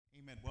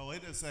Amen. Well,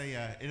 it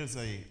is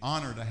a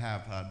honor to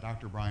have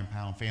Dr. Brian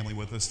Powell and family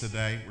with us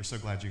today. We're so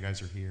glad you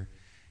guys are here,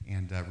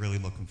 and really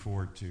looking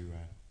forward to.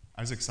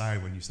 I was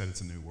excited when you said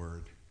it's a new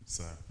word.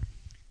 So,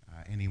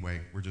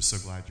 anyway, we're just so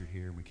glad you're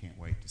here, and we can't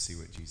wait to see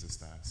what Jesus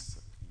does.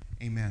 So,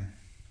 amen.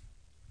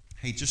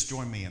 Hey, just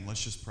join me, and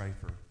let's just pray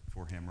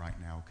for him right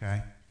now,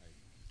 okay?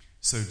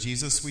 So,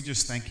 Jesus, we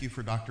just thank you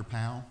for Dr.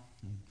 Powell.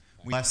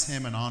 We bless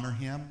him and honor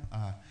him.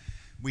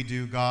 We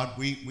do, God.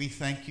 We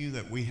thank you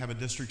that we have a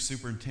district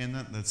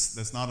superintendent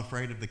that's not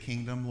afraid of the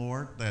kingdom,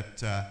 Lord.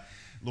 That,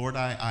 Lord,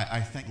 I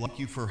thank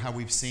you for how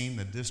we've seen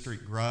the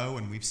district grow,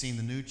 and we've seen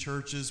the new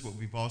churches, but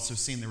we've also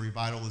seen the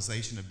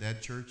revitalization of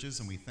dead churches,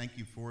 and we thank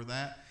you for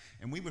that.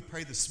 And we would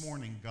pray this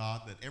morning,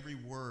 God, that every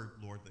word,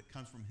 Lord, that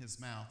comes from his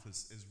mouth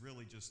is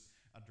really just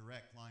a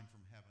direct line from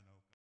heaven.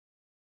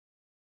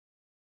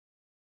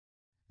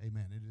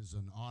 Amen. It is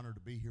an honor to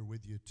be here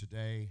with you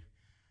today.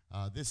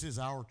 This is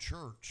our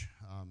church.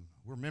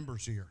 We're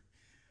members here.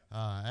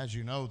 As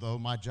you know, though,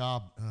 my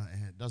job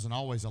doesn't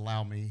always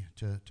allow me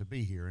to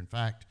be here. In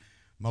fact,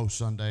 most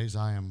Sundays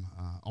I am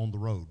on the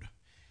road.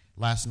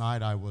 Last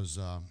night I was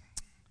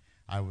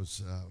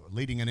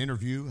leading an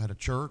interview at a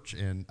church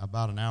and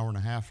about an hour and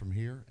a half from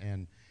here,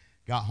 and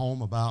got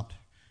home about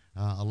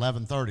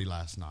 11:30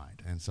 last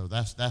night. And so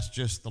that's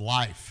just the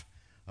life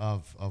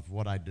of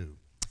what I do.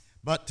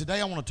 But today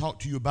I want to talk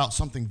to you about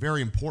something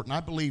very important. I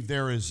believe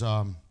there is,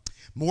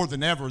 more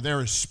than ever, there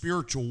is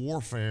spiritual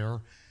warfare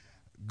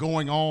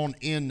going on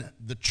in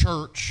the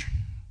church,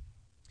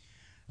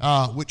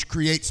 which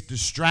creates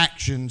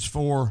distractions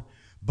for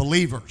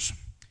believers.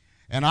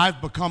 And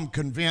I've become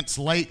convinced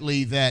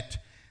lately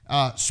that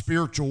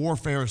spiritual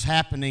warfare is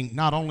happening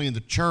not only in the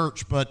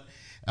church, but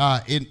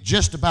in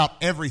just about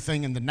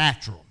everything in the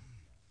natural.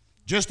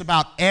 Just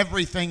about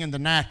everything in the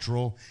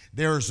natural,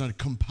 there's a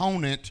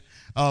component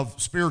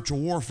of spiritual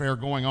warfare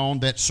going on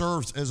that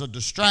serves as a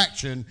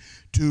distraction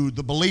to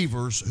the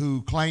believers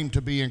who claim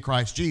to be in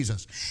Christ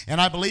Jesus. And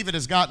I believe it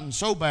has gotten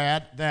so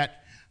bad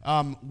that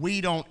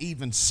we don't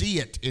even see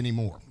it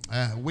anymore.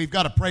 We've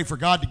got to pray for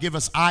God to give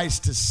us eyes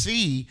to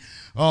see,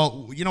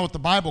 you know what the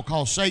Bible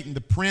calls Satan,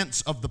 the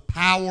prince of the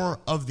power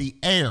of the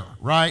air,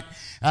 right?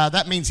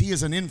 That means he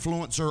is an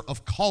influencer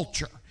of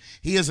culture.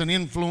 He is an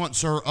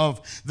influencer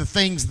of the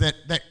things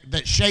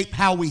that shape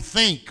how we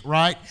think,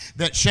 right?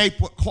 That shape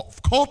what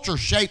culture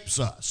shapes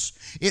us.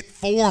 It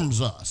forms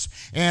us.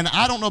 And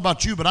I don't know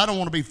about you, but I don't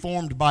want to be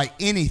formed by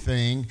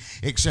anything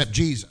except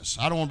Jesus.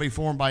 I don't want to be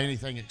formed by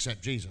anything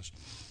except Jesus.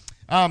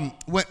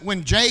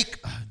 When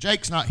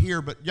Jake's not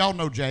here, but y'all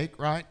know Jake,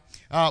 right?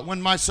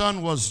 When my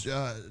son was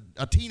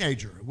a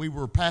teenager, we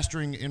were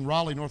pastoring in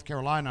Raleigh, North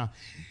Carolina,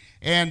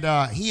 and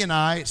he and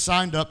I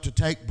signed up to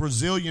take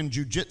Brazilian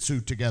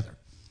Jiu-Jitsu together.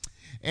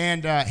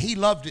 And he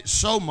loved it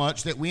so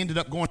much that we ended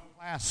up going to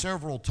class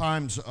several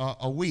times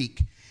a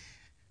week.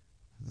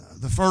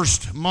 The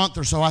first month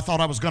or so, I thought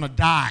I was going to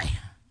die,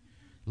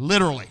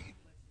 literally.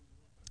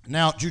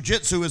 Now,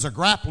 jiu-jitsu is a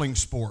grappling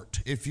sport.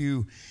 If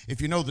you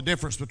know the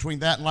difference between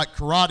that and like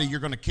karate,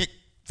 you're going to kick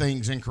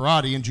things in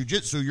karate. In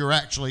jiu-jitsu, you're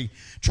actually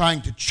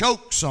trying to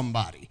choke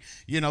somebody,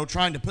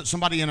 trying to put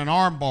somebody in an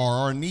arm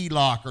bar or a knee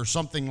lock or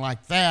something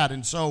like that.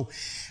 And so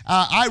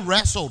I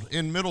wrestled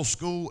in middle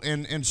school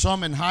and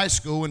some in high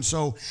school. And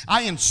so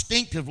I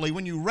instinctively,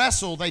 when you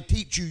wrestle, they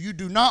teach you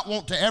do not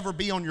want to ever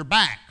be on your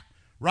back,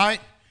 right?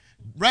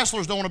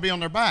 Wrestlers don't want to be on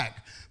their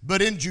back.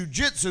 But in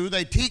jiu-jitsu,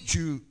 they teach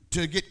you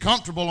to get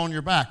comfortable on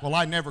your back. Well,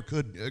 I never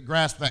could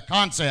grasp that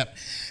concept.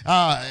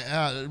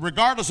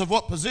 Regardless of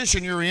what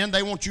position you're in,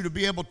 they want you to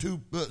be able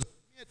to submit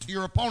to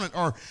your opponent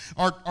or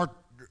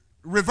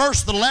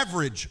reverse the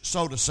leverage,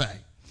 so to say.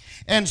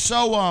 And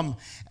so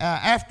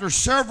after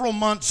several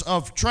months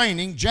of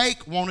training,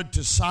 Jake wanted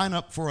to sign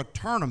up for a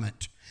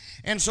tournament.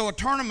 And so a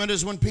tournament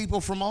is when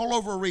people from all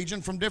over a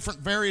region, from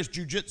different various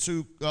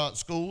jiu-jitsu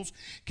schools,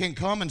 can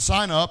come and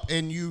sign up,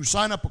 and you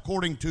sign up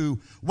according to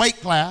weight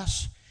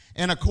class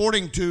and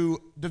according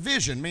to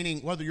division,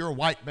 meaning whether you're a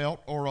white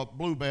belt or a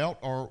blue belt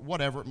or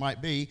whatever it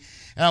might be.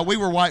 We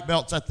were white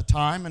belts at the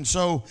time, and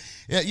so,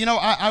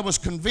 I was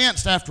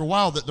convinced after a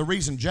while that the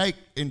reason Jake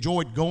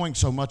enjoyed going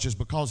so much is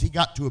because he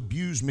got to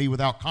abuse me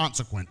without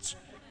consequence,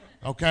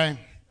 okay?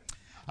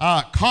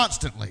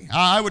 Constantly.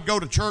 I would go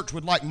to church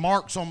with like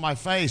marks on my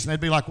face, and they'd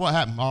be like, "What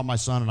happened?" "Oh, my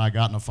son and I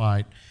got in a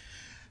fight."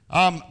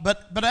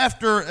 But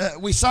after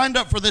we signed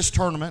up for this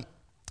tournament,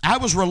 I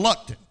was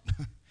reluctant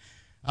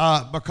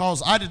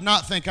because I did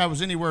not think I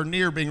was anywhere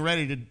near being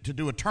ready to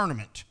do a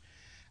tournament.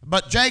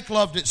 But Jake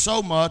loved it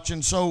so much,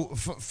 and so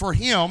for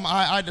him,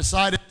 I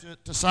decided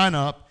to sign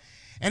up,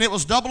 and it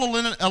was double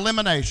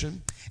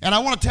elimination. And I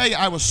want to tell you,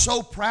 I was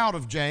so proud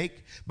of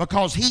Jake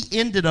because he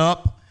ended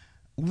up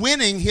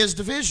winning his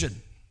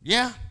division.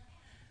 Yeah.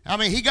 I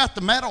mean, he got the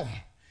medal.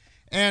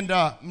 And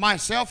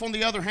myself, on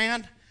the other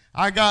hand,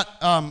 I got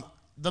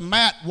the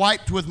mat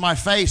wiped with my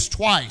face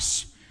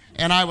twice,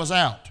 and I was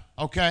out,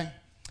 okay?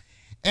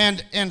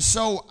 And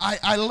so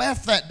I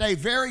left that day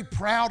very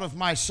proud of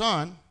my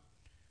son,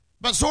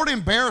 but sort of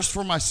embarrassed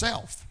for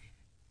myself.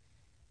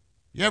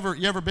 You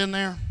ever been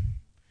there?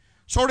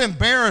 sort of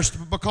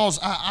embarrassed because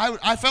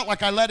I felt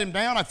like I let him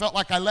down. I felt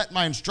like I let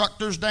my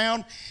instructors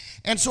down.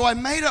 And so I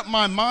made up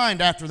my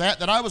mind after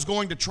that I was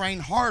going to train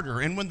harder.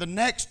 And when the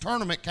next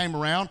tournament came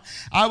around,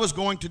 I was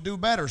going to do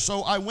better.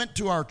 So I went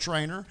to our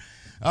trainer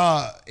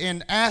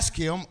and asked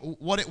him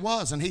what it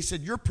was. And he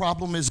said, your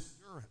problem is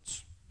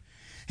endurance.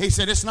 He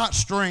said, it's not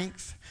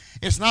strength.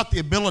 It's not the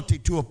ability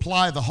to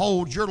apply the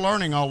holds. You're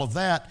learning all of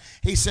that.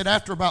 He said,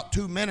 after about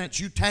 2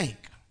 minutes, you tank.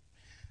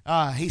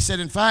 He said,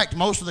 in fact,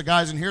 most of the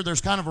guys in here,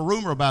 there's kind of a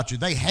rumor about you.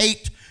 They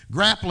hate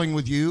grappling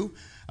with you,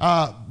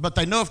 but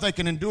they know if they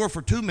can endure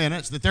for 2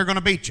 minutes that they're going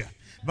to beat you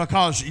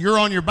because you're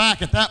on your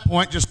back at that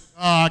point, just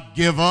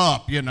give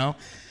up, you know.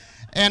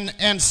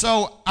 And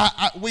so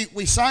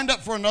we signed up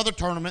for another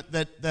tournament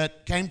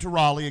that came to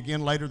Raleigh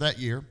again later that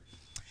year.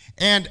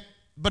 And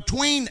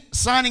between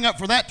signing up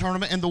for that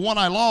tournament and the one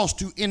I lost,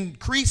 to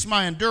increase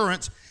my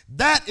endurance,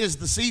 that is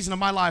the season of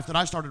my life that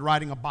I started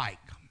riding a bike.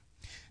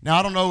 Now,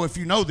 I don't know if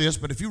you know this,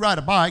 but if you ride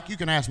a bike, you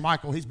can ask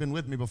Michael. He's been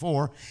with me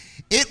before.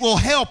 It will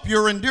help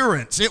your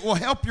endurance. It will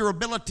help your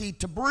ability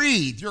to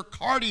breathe, your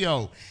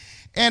cardio.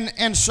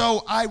 And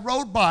so I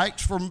rode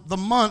bikes for the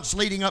months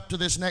leading up to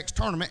this next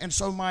tournament, and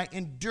so my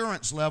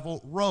endurance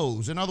level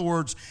rose. In other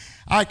words,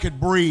 I could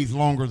breathe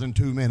longer than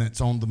 2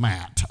 minutes on the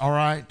mat, all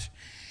right?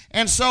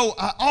 And so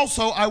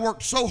also I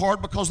worked so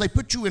hard because they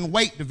put you in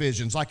weight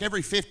divisions. Like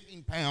every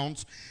 15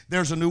 pounds,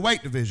 there's a new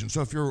weight division.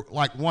 So if you're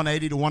like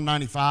 180 to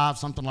 195,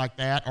 something like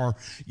that, or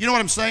you know what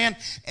I'm saying?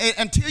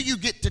 Until you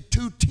get to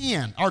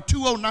 210 or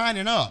 209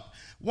 and up.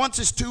 Once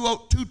it's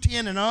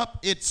 210 and up,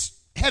 it's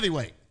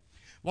heavyweight.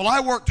 Well, I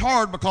worked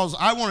hard because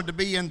I wanted to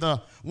be in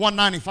the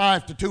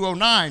 195 to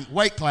 209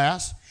 weight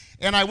class.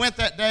 And I went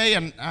that day,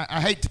 and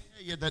I hate to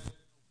tell you that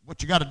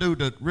what you got to do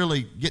to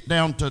really get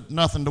down to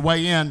nothing to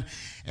weigh in.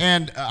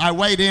 And I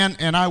weighed in,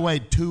 and I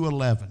weighed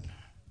 211.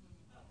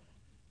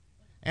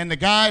 And the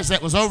guys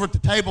that was over at the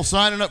table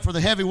signing up for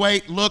the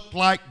heavyweight looked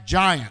like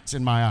giants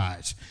in my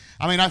eyes.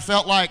 I mean, I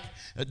felt like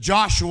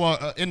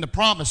Joshua in the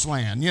promised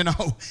land, you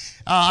know.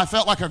 I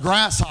felt like a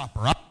grasshopper.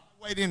 I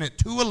weighed in at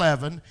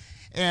 211,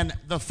 and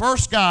the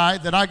first guy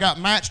that I got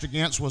matched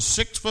against was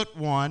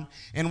 6'1"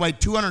 and weighed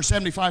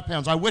 275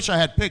 pounds. I wish I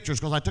had pictures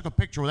because I took a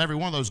picture with every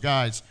one of those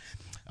guys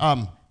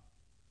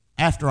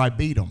after I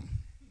beat them.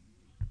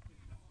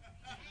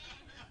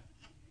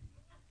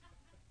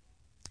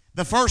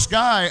 The first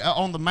guy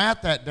on the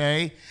mat that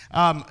day,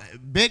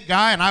 big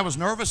guy, and I was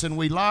nervous, and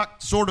we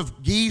locked sort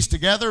of geese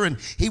together, and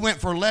he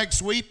went for a leg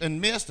sweep and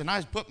missed,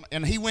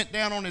 and he went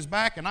down on his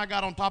back, and I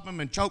got on top of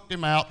him and choked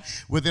him out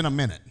within a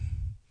minute.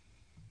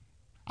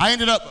 I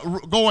ended up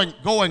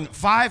going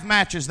 5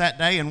 matches that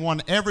day and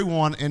won every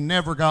one and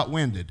never got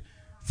winded.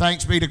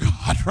 Thanks be to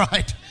God,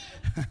 right?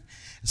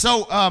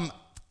 So,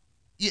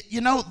 you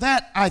know,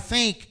 that I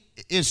think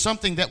is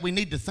something that we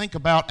need to think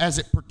about as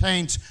it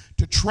pertains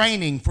to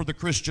training for the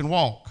Christian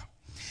walk.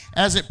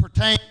 As it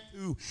pertains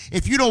to,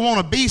 if you don't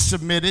want to be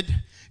submitted,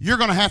 you're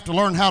going to have to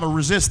learn how to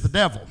resist the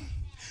devil.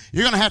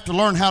 You're going to have to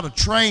learn how to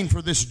train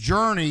for this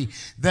journey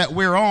that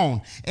we're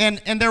on. And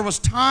there was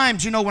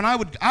times, you know, when I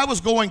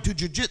was going to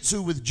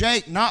jiu-jitsu with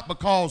Jake, not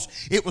because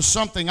it was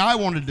something I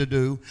wanted to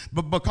do,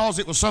 but because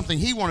it was something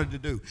he wanted to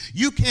do.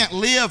 You can't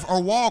live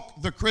or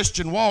walk the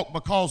Christian walk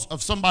because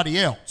of somebody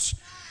else.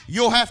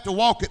 You'll have to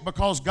walk it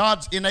because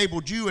God's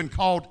enabled you and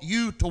called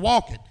you to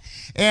walk it.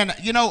 And,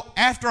 you know,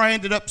 after I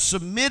ended up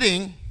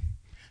submitting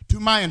to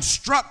my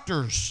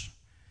instructor's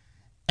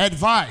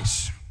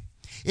advice,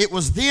 it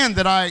was then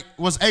that I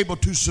was able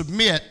to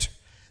submit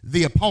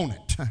the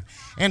opponent.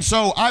 And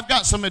so I've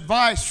got some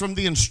advice from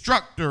the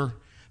instructor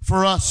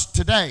for us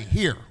today,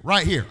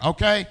 right here,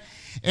 okay?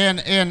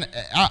 And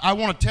I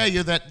want to tell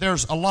you that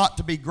there's a lot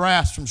to be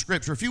grasped from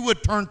Scripture. If you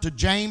would turn to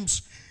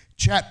James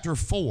chapter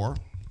 4.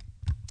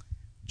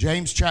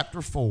 James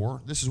chapter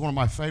 4. This is one of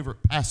my favorite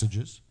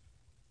passages.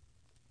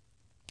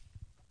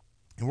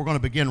 And we're going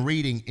to begin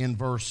reading in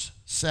verse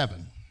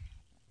 7.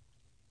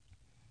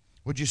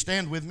 Would you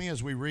stand with me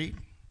as we read?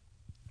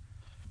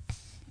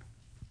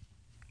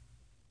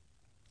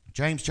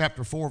 James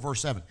chapter 4,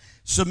 verse 7.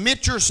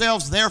 Submit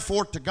yourselves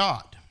therefore to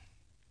God.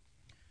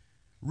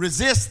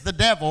 Resist the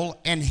devil,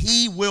 and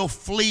he will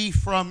flee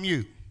from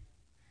you.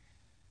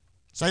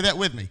 Say that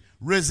with me.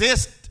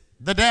 Resist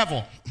the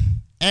devil,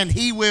 and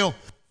he will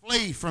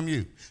flee from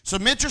you.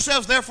 Submit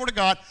yourselves therefore to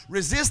God.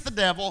 Resist the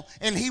devil,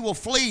 and he will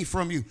flee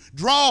from you.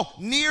 Draw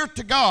near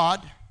to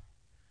God,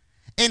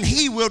 and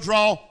he will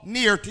draw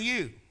near to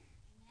you.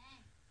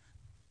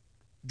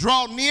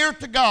 Draw near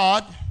to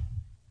God,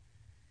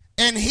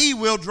 and he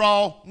will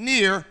draw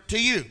near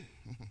to you.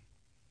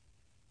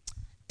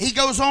 He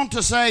goes on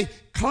to say,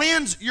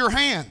 cleanse your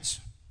hands,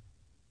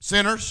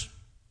 sinners.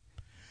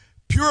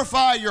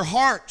 Purify your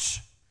hearts,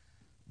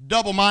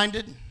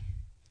 double-minded.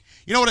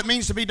 You know what it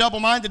means to be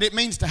double-minded? It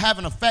means to have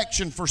an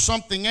affection for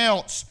something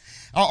else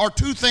or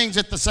two things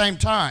at the same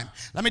time.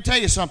 Let me tell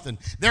you something.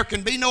 There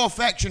can be no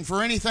affection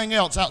for anything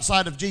else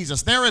outside of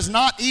Jesus. There is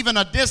not even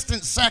a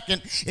distant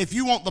second if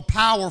you want the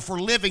power for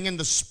living in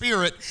the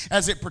Spirit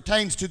as it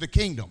pertains to the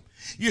kingdom.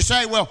 You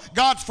say, well,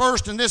 God's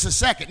first and this is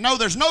second. No,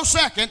 there's no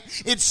second.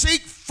 It's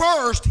seek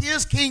first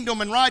His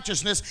kingdom and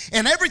righteousness,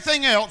 and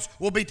everything else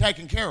will be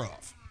taken care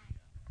of.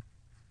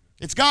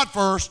 It's God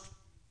first.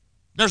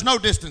 There's no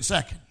distant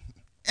second.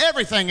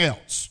 Everything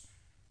else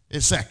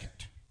is second.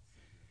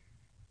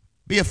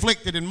 Be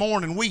afflicted and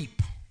mourn and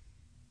weep.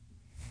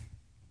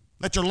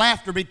 Let your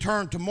laughter be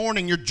turned to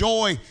mourning, your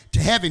joy to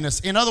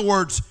heaviness. In other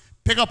words,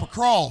 pick up a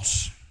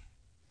cross.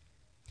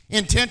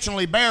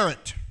 Intentionally bear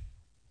it.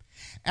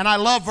 And I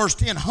love verse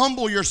 10.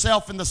 Humble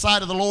yourself in the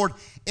sight of the Lord,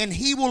 and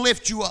He will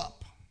lift you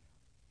up.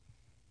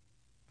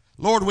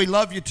 Lord, we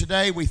love you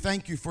today. We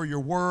thank you for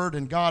your word.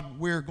 And God,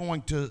 we're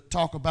going to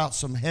talk about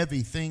some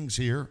heavy things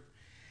here.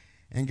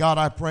 And God,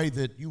 I pray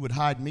that you would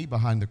hide me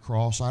behind the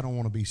cross. I don't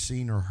want to be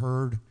seen or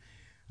heard.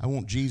 I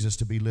want Jesus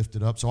to be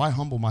lifted up. So I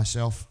humble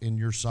myself in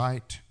your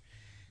sight.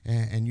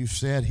 And you've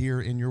said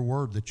here in your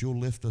word that you'll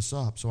lift us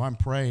up. So I'm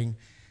praying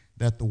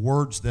that the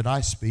words that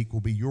I speak will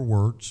be your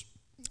words,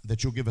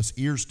 that you'll give us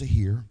ears to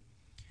hear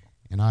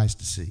and eyes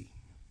to see.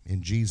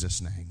 In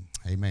Jesus' name,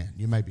 amen.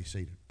 You may be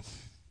seated.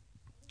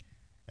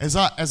 As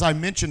I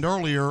mentioned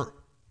earlier,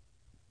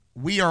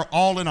 we are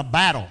all in a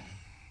battle.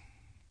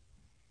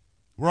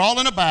 We're all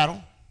in a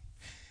battle.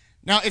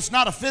 Now, it's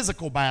not a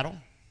physical battle.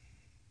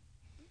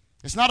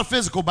 It's not a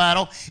physical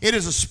battle. It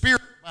is a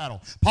spiritual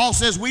battle. Paul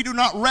says we do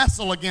not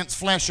wrestle against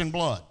flesh and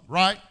blood,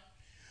 right?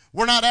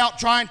 We're not out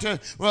trying to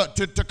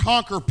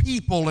conquer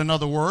people, in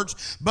other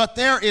words. But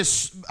there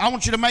is, I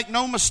want you to make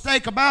no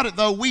mistake about it,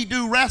 though, we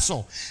do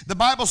wrestle. The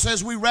Bible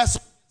says we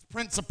wrestle against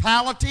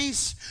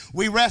principalities,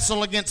 we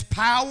wrestle against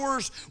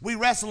powers, we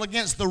wrestle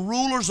against the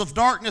rulers of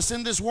darkness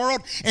in this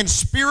world, and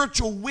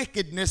spiritual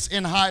wickedness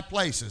in high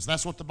places.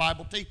 That's what the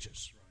Bible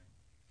teaches.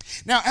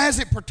 Now, as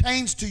it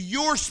pertains to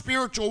your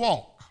spiritual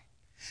walk,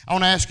 I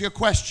want to ask you a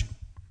question.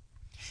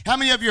 How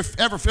many of you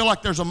ever feel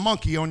like there's a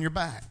monkey on your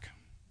back?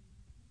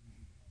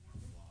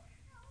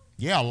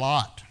 Yeah, a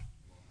lot.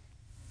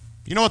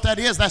 You know what that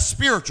is? That's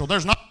spiritual.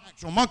 There's not an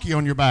actual monkey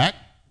on your back,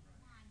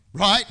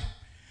 right?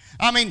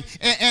 I mean,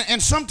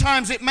 and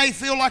sometimes it may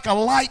feel like a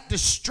light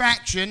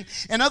distraction,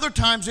 and other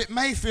times it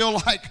may feel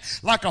like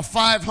a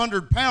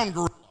 500-pound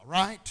gorilla,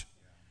 right?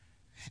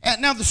 And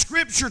now the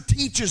Scripture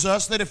teaches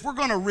us that if we're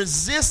going to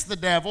resist the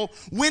devil,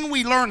 when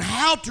we learn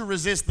how to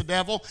resist the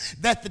devil,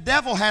 that the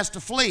devil has to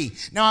flee.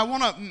 Now I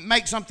want to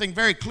make something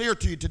very clear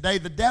to you today.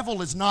 The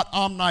devil is not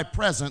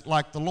omnipresent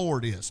like the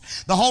Lord is.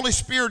 The Holy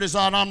Spirit is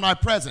not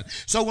omnipresent.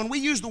 So when we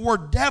use the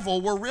word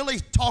devil, we're really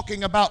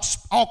talking about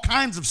all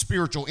kinds of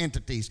spiritual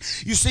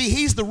entities. You see,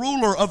 he's the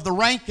ruler of the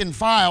rank and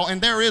file,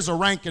 and there is a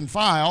rank and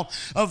file,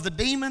 of the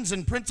demons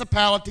and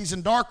principalities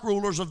and dark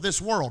rulers of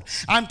this world.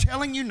 I'm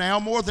telling you now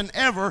more than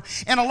ever,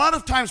 and a lot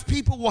of times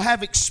people will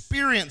have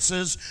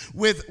experiences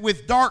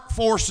with dark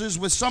forces,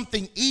 with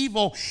something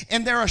evil,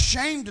 and they're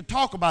ashamed to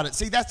talk about it.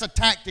 See, that's a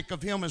tactic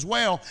of him as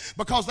well,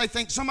 because they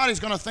think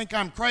somebody's going to think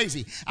I'm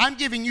crazy. I'm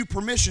giving you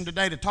permission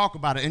today to talk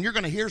about it, and you're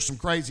going to hear some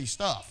crazy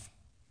stuff.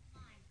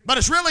 But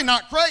it's really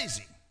not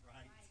crazy.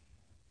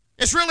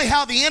 It's really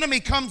how the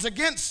enemy comes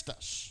against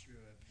us.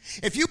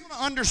 If you want to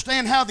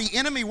understand how the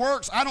enemy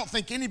works, I don't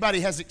think anybody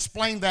has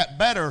explained that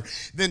better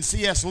than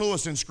C.S.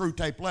 Lewis in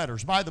Screwtape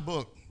Letters. Buy the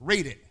book.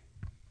 Read it.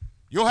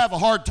 You'll have a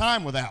hard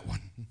time with that one.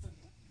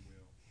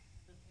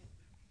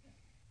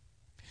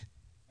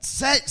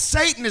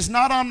 Satan is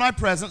not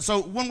omnipresent,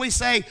 so when we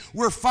say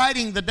we're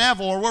fighting the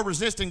devil or we're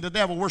resisting the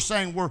devil, we're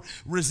saying we're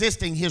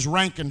resisting his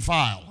rank and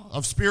file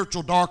of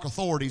spiritual dark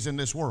authorities in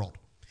this world.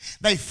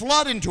 They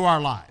flood into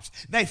our lives.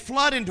 They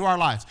flood into our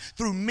lives.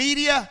 Through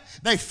media,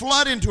 they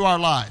flood into our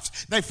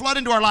lives. They flood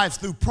into our lives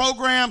through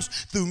programs,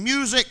 through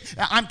music.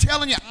 I'm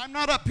telling you, I'm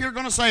not up here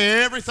going to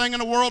say everything in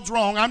the world's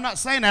wrong. I'm not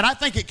saying that. I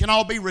think it can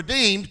all be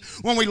redeemed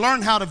when we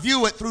learn how to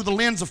view it through the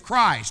lens of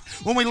Christ.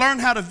 When we learn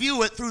how to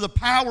view it through the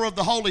power of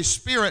the Holy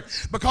Spirit.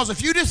 Because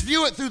if you just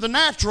view it through the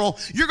natural,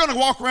 you're going to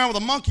walk around with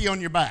a monkey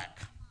on your back.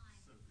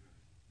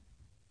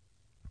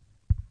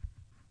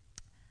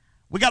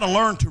 We got to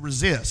learn to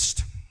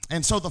resist.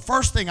 And so the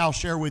first thing I'll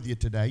share with you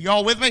today, you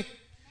all with me?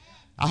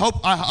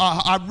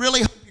 I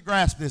really hope you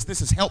grasp this. This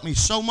has helped me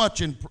so much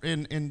in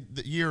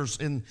the years,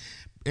 in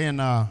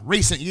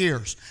recent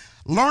years.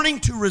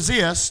 Learning to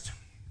resist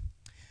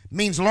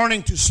means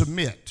learning to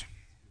submit.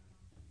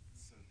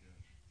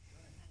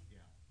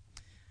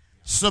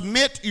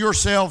 Submit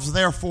yourselves,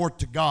 therefore,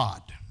 to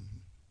God.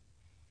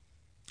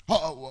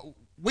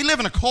 We live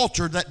in a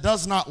culture that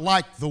does not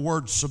like the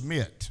word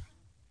submit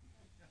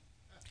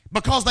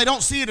because they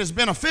don't see it as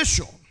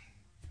beneficial.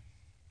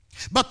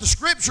 But the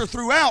Scripture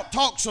throughout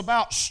talks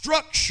about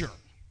structure.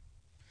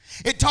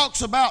 It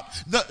talks about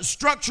the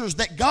structures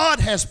that God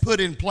has put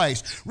in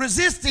place.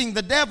 Resisting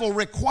the devil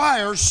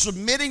requires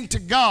submitting to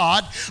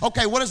God.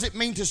 Okay, what does it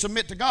mean to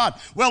submit to God?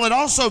 Well, it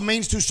also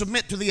means to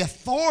submit to the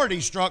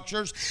authority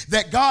structures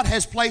that God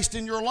has placed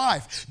in your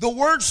life. The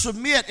word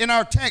submit in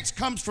our text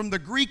comes from the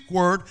Greek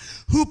word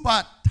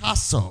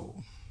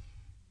hupatasso.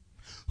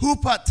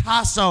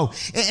 Hupatasso.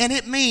 And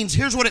it means,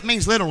 here's what it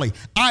means literally: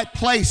 I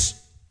place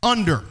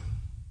under.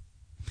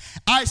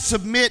 I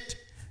submit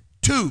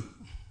to.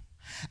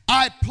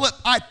 I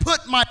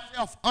put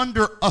myself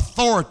under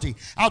authority.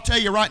 I'll tell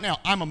you right now,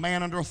 I'm a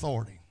man under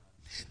authority.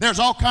 There's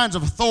all kinds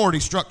of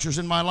authority structures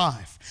in my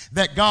life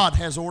that God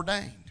has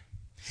ordained.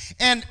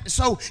 And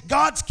so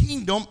God's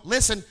kingdom,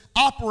 listen,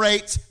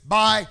 operates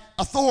by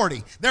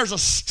authority. There's a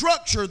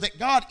structure that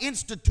God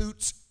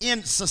institutes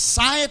in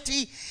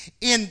society,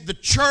 in the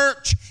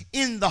church,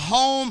 in the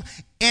home,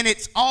 and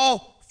it's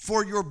all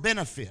for your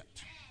benefit.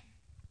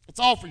 It's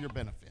all for your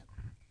benefit.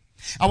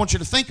 I want you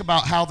to think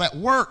about how that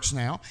works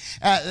now.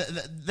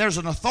 There's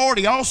an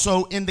authority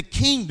also in the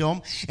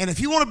kingdom, and if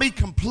you want to be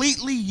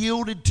completely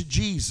yielded to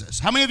Jesus,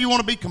 how many of you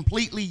want to be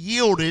completely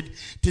yielded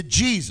to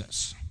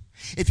Jesus?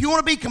 If you want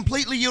to be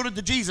completely yielded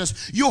to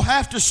Jesus, you'll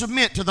have to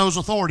submit to those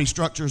authority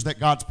structures that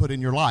God's put in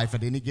your life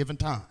at any given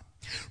time.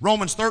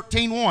 Romans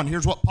 13:1,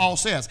 here's what Paul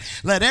says: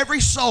 let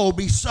every soul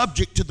be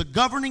subject to the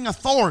governing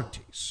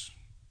authorities,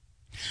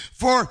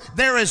 for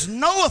there is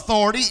no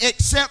authority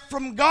except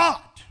from God.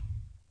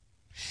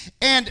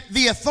 And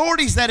the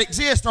authorities that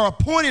exist are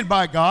appointed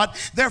by God.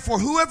 Therefore,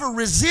 whoever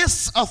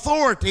resists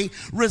authority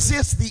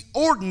resists the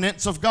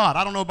ordinance of God.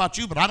 I don't know about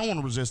you, but I don't want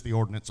to resist the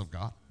ordinance of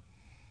God.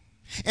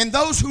 And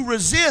those who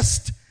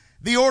resist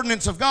the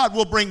ordinance of God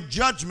will bring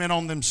judgment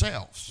on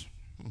themselves.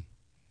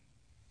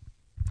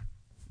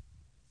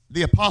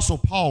 The Apostle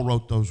Paul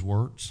wrote those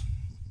words.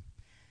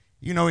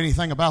 You know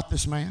anything about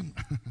this man?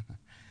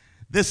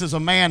 This is a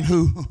man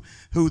who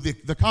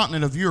the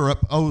continent of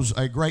Europe owes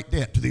a great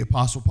debt to the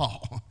Apostle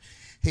Paul.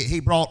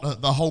 He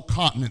brought the whole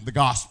continent the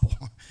gospel.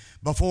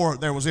 Before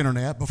there was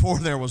internet, before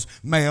there was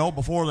mail,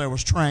 before there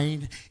was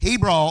train, he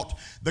brought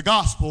the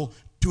gospel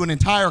to an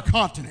entire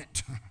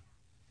continent.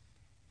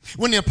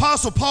 When the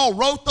Apostle Paul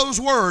wrote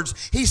those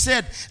words, he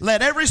said,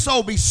 let every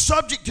soul be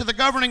subject to the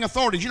governing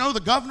authorities. You know who the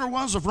governor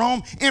was of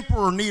Rome?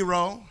 Emperor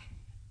Nero.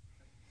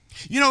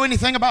 You know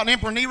anything about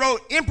Emperor Nero?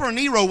 Emperor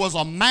Nero was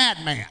a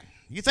madman.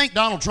 You think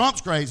Donald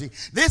Trump's crazy.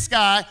 This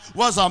guy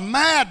was a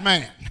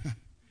madman.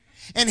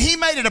 And he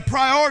made it a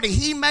priority.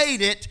 He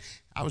made it.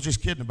 I was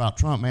just kidding about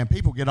Trump, man.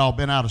 People get all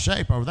bent out of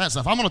shape over that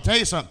stuff. I'm going to tell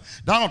you something.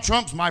 Donald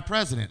Trump's my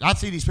president. I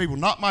see these people,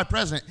 not my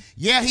president.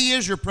 Yeah, he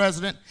is your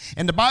president.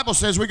 And the Bible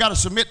says we got to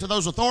submit to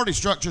those authority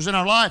structures in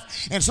our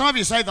life. And some of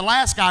you say the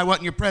last guy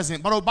wasn't your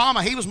president. But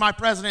Obama, he was my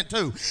president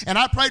too. And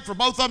I prayed for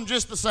both of them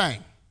just the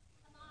same.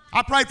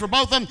 I prayed for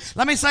both of them.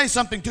 Let me say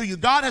something to you.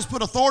 God has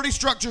put authority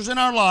structures in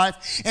our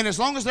life, and as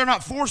long as they're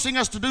not forcing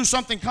us to do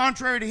something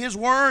contrary to His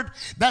Word,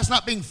 that's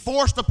not being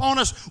forced upon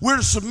us, we're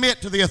to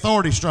submit to the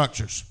authority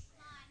structures.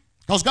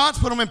 Because God's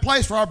put them in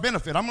place for our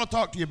benefit. I'm going to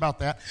talk to you about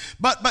that.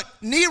 But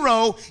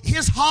Nero,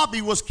 his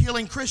hobby was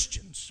killing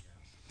Christians.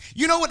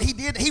 You know what he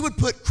did? He would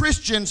put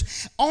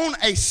Christians on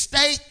a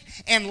stake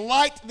and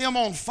light them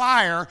on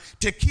fire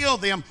to kill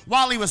them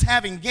while he was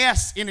having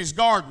guests in his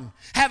garden,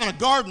 having a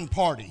garden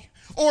party.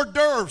 Hors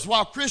d'oeuvres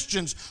while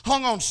Christians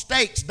hung on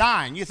stakes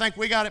dying. You think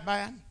we got it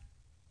bad?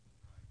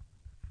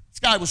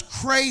 This guy was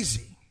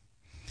crazy.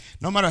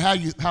 No matter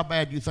how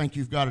bad you think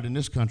you've got it in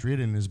this country, it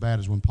isn't as bad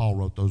as when Paul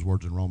wrote those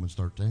words in Romans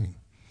 13.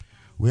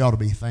 We ought to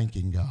be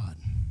thanking God.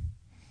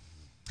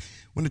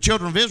 When the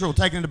children of Israel were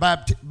taken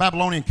into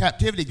Babylonian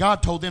captivity,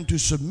 God told them to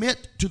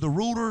submit to the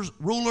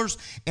rulers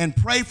and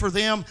pray for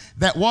them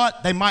that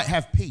what? They might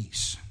have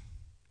peace.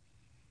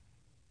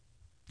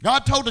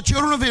 God told the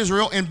children of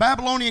Israel in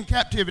Babylonian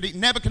captivity,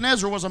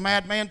 Nebuchadnezzar was a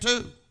madman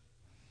too.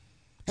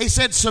 He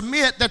said,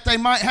 submit that they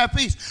might have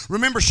peace.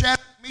 Remember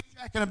Shadrach,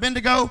 Meshach, and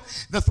Abednego,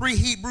 the three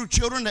Hebrew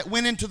children that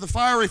went into the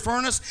fiery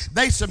furnace?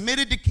 They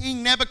submitted to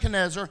King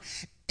Nebuchadnezzar,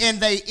 and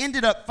they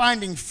ended up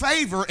finding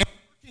favor and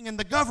working in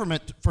the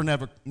government for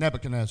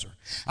Nebuchadnezzar.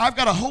 I've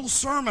got a whole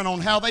sermon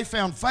on how they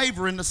found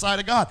favor in the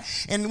sight of God.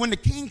 And when the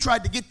king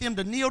tried to get them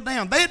to kneel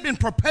down, they had been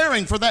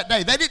preparing for that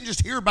day. They didn't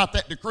just hear about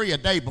that decree a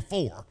day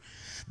before.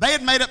 They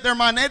had made up their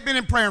mind. They had been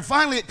in prayer. And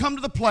finally, it come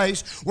to the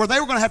place where they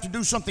were going to have to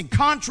do something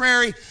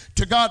contrary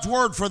to God's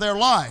word for their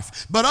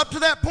life. But up to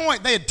that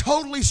point, they had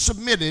totally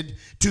submitted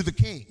to the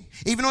king,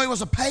 even though he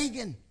was a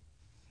pagan.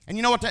 And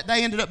you know what that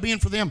day ended up being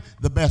for them?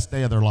 The best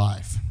day of their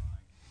life.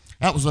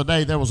 That was the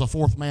day there was a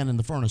fourth man in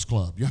the furnace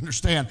club. You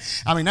understand?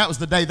 I mean, that was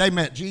the day they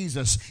met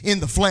Jesus in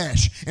the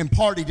flesh and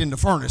partied in the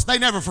furnace. They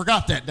never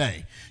forgot that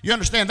day. You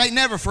understand? They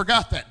never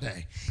forgot that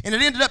day. And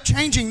it ended up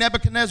changing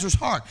Nebuchadnezzar's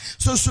heart.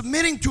 So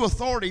submitting to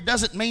authority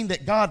doesn't mean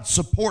that God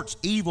supports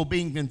evil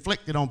being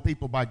inflicted on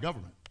people by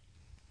government.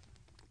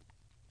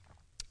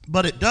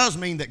 But it does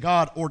mean that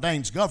God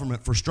ordains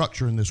government for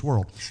structure in this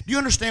world. Do you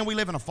understand we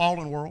live in a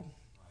fallen world?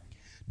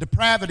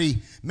 Depravity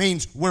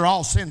means we're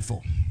all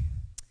sinful.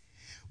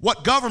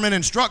 what government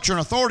and structure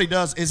and authority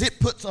does is it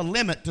puts a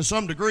limit to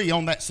some degree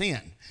on that sin.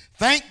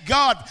 Thank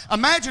God.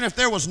 Imagine if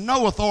there was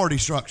no authority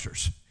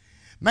structures.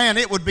 Man,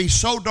 it would be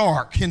so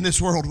dark in this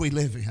world we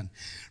live in,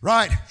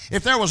 right?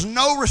 If there was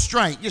no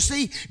restraint. You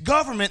see,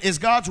 government is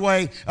God's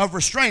way of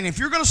restraining. If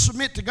you're going to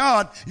submit to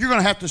God, you're going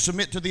to have to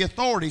submit to the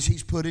authorities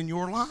He's put in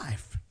your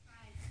life.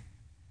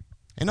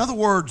 In other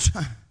words,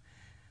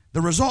 the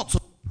results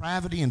of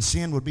depravity and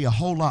sin would be a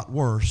whole lot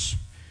worse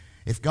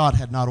if God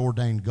had not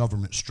ordained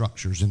government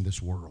structures in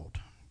this world.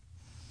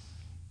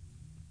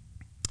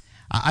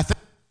 I think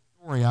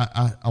story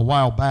a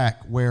while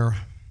back where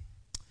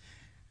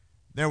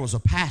there was a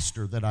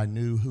pastor that I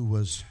knew who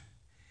was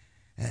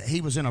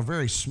in a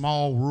very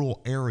small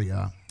rural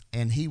area,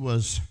 and he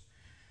was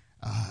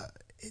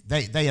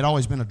they had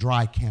always been a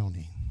dry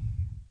county,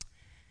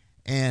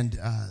 and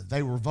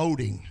they were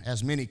voting,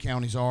 as many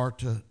counties are,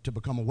 to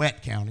become a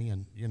wet county,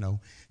 and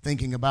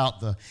thinking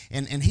about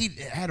and he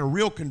had a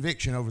real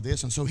conviction over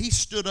this, and so he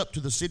stood up to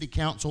the city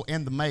council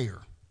and the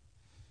mayor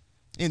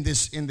in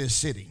this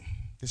city,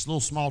 this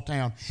little small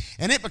town.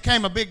 And it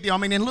became a big deal. I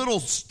mean, in little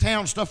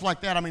town stuff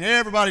like that, I mean,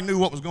 everybody knew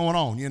what was going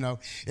on,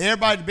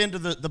 Everybody had been to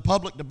the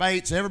public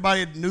debates.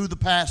 Everybody knew the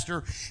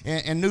pastor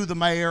and knew the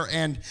mayor.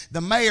 And the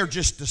mayor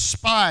just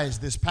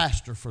despised this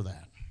pastor for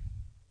that.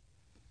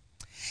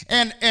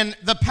 And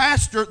the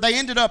pastor, they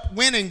ended up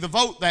winning the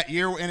vote that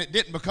year, and it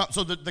didn't become,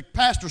 so the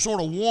pastor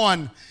sort of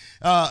won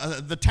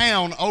the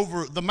town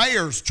over the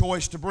mayor's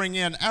choice to bring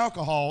in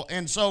alcohol.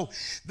 And so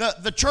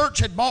the church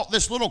had bought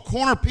this little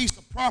corner piece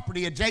of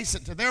property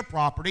adjacent to their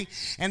property,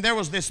 and there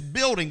was this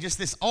building, just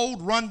this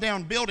old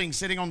rundown building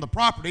sitting on the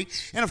property.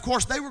 And of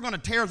course, they were going to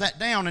tear that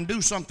down and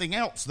do something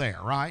else there,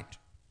 right?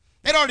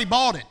 They'd already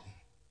bought it.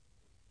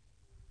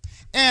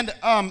 And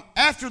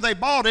after they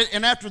bought it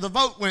and after the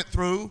vote went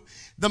through,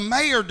 the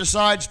mayor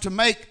decides to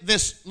make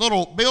this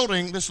little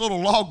building, this little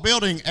log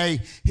building,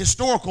 a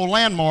historical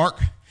landmark,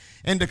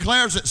 and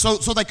declares it so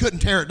they couldn't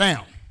tear it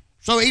down.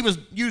 So he was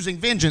using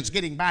vengeance,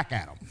 getting back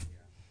at them.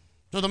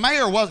 So the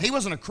mayor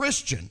wasn't a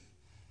Christian.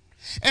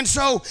 And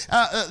so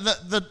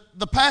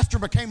the pastor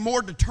became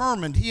more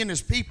determined, he and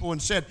his people,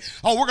 and said,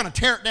 we're going to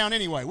tear it down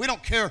anyway. We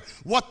don't care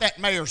what that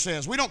mayor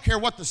says. We don't care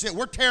what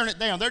we're tearing it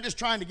down. They're just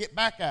trying to get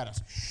back at us.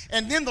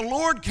 And then the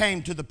Lord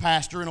came to the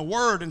pastor in a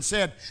word and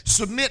said,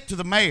 submit to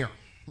the mayor.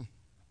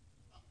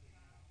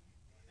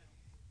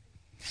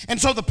 And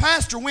so the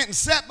pastor went and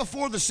sat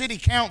before the city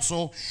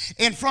council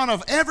in front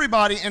of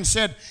everybody and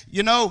said,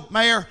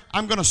 Mayor,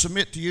 I'm going to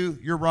submit to you.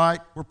 You're right.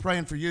 We're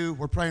praying for you.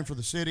 We're praying for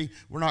the city.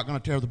 We're not going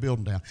to tear the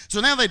building down.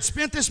 So now they'd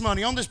spent this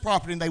money on this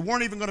property, and they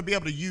weren't even going to be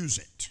able to use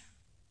it.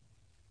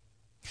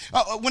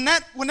 When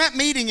that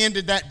meeting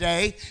ended that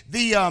day,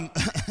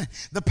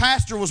 the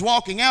pastor was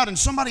walking out, and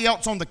somebody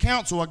else on the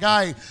council, a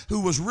guy who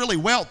was really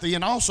wealthy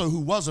and also who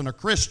wasn't a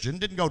Christian,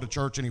 didn't go to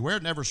church anywhere,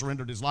 never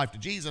surrendered his life to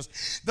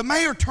Jesus. The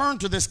mayor turned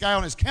to this guy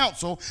on his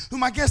council,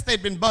 whom I guess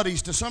they'd been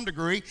buddies to some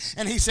degree,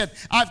 and he said,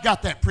 I've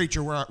got that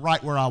preacher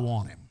right where I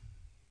want him.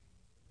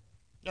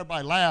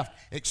 Everybody laughed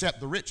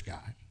except the rich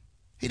guy.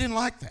 He didn't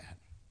like that.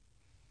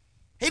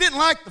 He didn't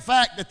like the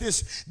fact that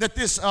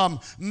this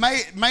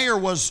mayor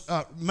was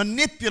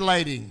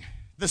manipulating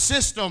the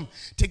system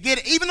to get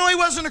it, even though he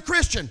wasn't a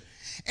Christian.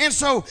 And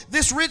so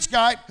this rich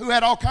guy, who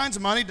had all kinds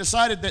of money,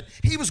 decided that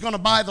he was going to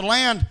buy the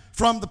land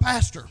from the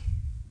pastor.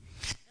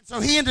 And so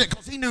he ended,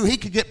 because he knew he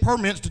could get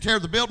permits to tear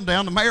the building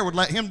down, the mayor would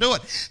let him do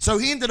it. So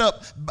he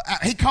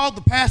called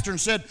the pastor and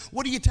said,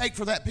 what do you take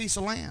for that piece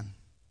of land?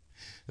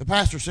 The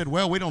pastor said,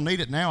 well, we don't need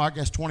it now. I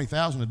guess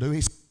 $20,000 to do.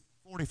 He said,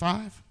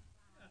 45.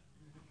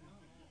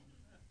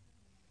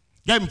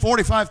 Gave him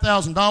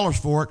 $45,000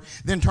 for it,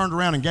 then turned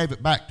around and gave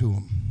it back to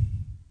him.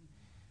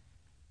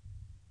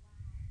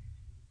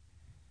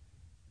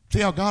 See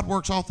how God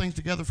works all things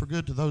together for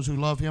good to those who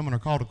love Him and are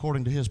called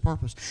according to His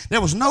purpose.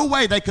 There was no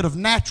way they could have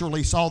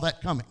naturally saw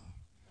that coming.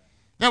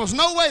 There was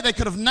no way they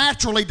could have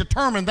naturally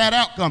determined that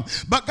outcome.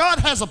 But God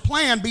has a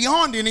plan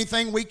beyond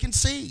anything we can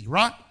see,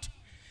 right?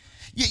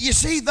 You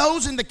see,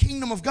 those in the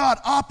kingdom of God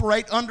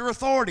operate under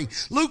authority.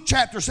 Luke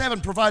chapter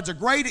 7 provides a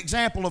great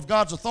example of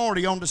God's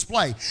authority on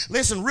display.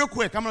 Listen, real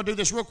quick. I'm going to do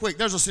this real quick.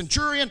 There's a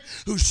centurion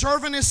whose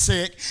servant is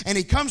sick, and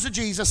he comes to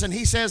Jesus, and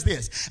he says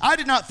this, I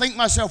did not think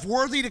myself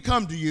worthy to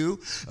come to you,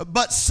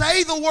 but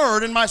say the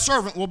word, and my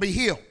servant will be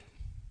healed.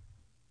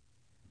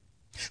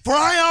 For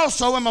I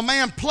also am a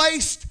man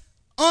placed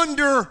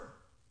under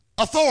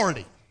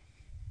authority.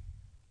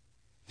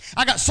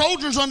 I got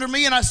soldiers under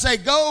me, and I say,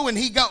 go, and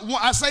he go.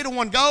 I say to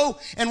one, go,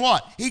 and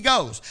what? He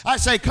goes. I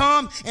say,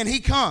 come, and he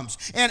comes.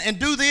 And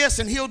do this,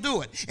 and he'll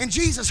do it. And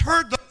Jesus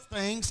heard those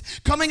things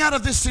coming out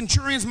of this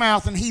centurion's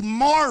mouth, and he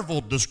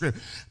marveled the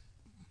scripture.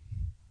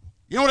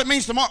 You know what it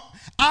means to marvel?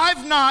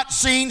 I've not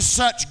seen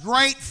such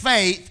great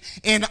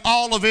faith in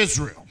all of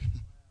Israel.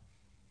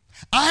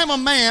 I am a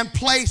man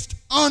placed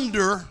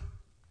under.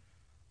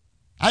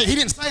 He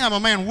didn't say I'm a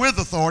man with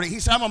authority.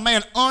 He said I'm a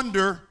man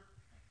under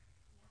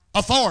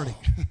authority.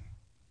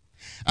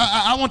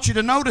 I want you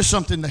to notice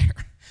something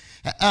there.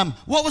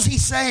 What was he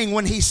saying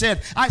when he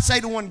said, I say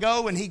to one,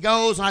 go, and he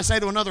goes, and I say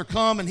to another,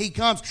 come, and he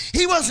comes?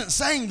 He wasn't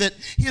saying that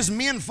his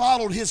men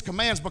followed his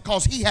commands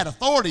because he had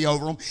authority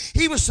over them.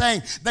 He was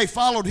saying they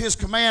followed his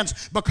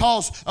commands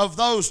because of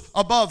those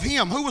above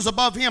him. Who was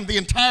above him? The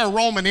entire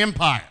Roman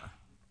Empire.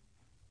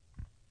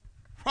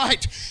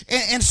 Right?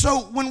 And so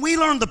when we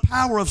learn the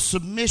power of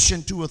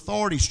submission to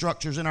authority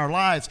structures in our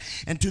lives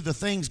and to the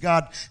things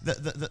God,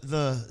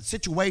 the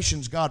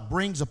situations God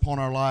brings upon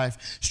our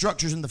life,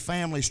 structures in the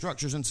family,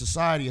 structures in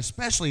society,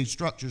 especially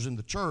structures in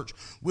the church,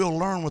 we'll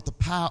learn what the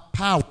power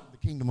of the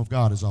kingdom of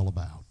God is all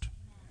about.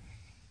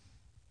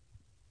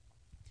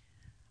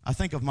 I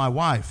think of my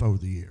wife over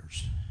the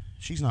years.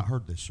 She's not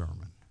heard this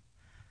sermon.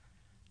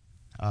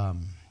 I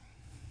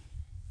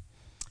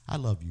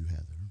love you,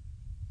 Heather.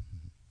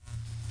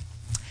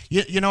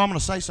 You know, I'm going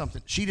to say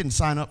something. She didn't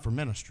sign up for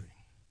ministry.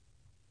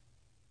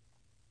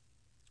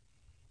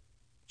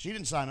 She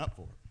didn't sign up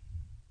for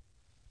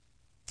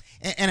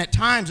it. And at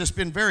times it's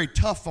been very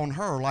tough on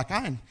her. Like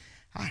I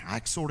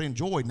sort of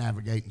enjoyed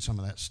navigating some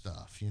of that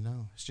stuff, you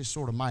know. It's just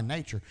sort of my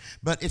nature.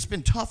 But it's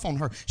been tough on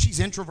her. She's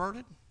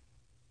introverted.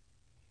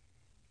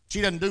 She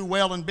doesn't do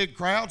well in big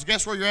crowds.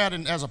 Guess where you're at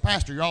as a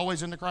pastor? You're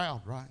always in the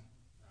crowd, right?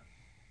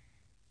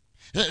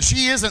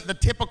 She isn't the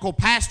typical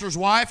pastor's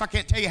wife. I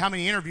can't tell you how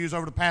many interviews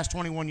over the past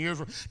 21 years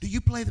were, do you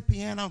play the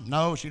piano?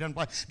 No, she doesn't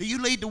play. Do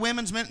you lead the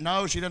women's ministry?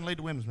 No, she doesn't lead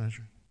the women's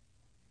ministry.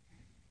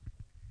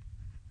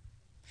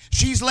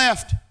 She's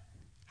left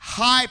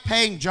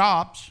high-paying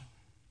jobs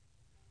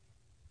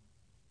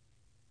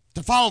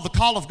to follow the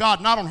call of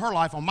God, not on her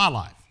life, on my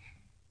life.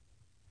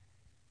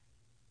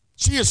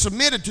 She is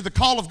submitted to the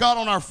call of God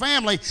on our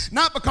family,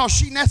 not because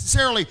she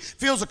necessarily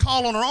feels a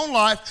call on her own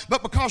life,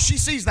 but because she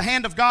sees the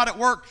hand of God at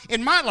work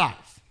in my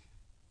life.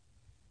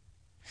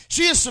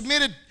 She is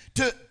submitted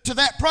to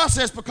that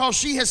process because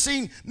she has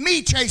seen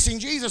me chasing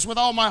Jesus with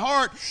all my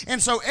heart,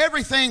 and so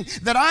everything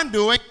that I'm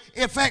doing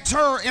affects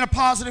her in a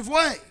positive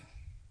way.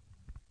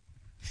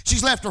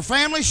 She's left her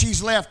family.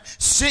 She's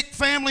left sick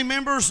family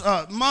members,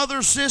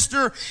 mother,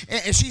 sister,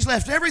 and she's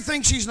left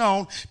everything she's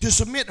known to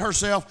submit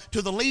herself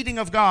to the leading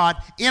of God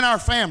in our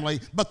family.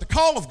 But the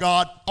call of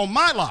God on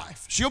my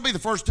life, she'll be the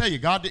first to tell you,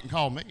 God didn't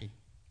call me.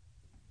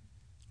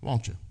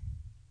 Won't you?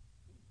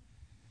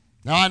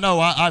 Now, I know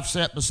I've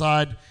sat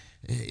beside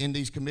in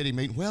these committee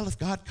meetings, well, if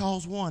God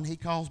calls one, he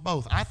calls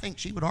both. I think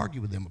she would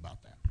argue with them about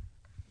that.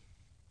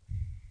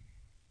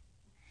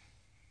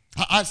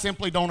 I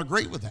simply don't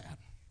agree with that.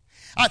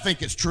 I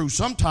think it's true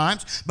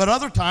sometimes, but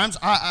other times,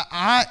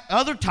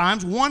 other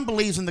times one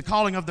believes in the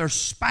calling of their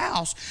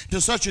spouse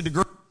to such a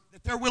degree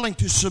that they're willing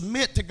to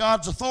submit to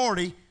God's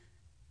authority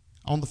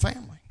on the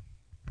family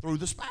through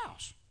the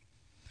spouse.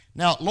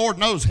 Now, Lord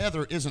knows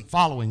Heather isn't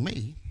following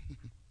me.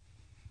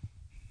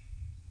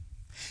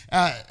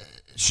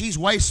 She's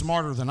way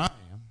smarter than I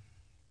am.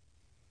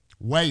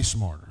 Way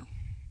smarter.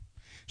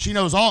 She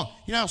knows all.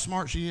 You know how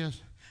smart she is?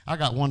 I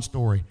got one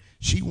story.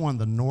 She won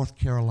the North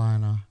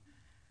Carolina.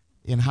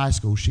 In high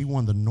school, she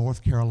won the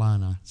North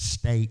Carolina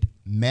State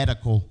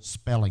Medical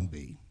Spelling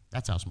Bee.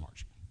 That's how smart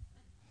she is.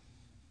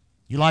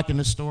 You liking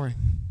this story?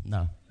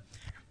 No.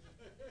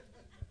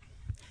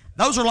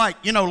 Those are like,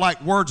 you know,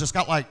 like words that's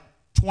got like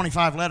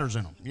 25 letters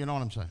in them. You know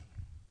what I'm saying?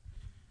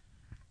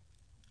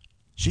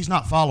 She's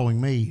not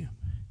following me,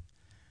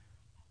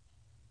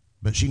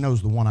 but she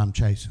knows the one I'm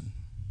chasing.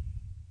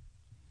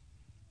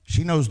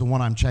 She knows the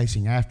one I'm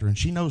chasing after, and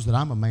she knows that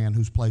I'm a man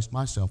who's placed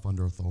myself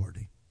under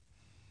authority.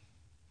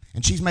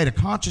 And she's made a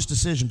conscious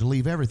decision to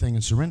leave everything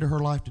and surrender her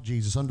life to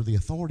Jesus under the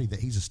authority that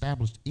he's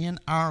established in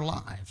our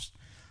lives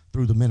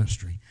through the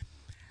ministry.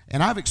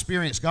 And I've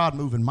experienced God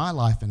move in my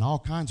life in all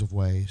kinds of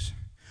ways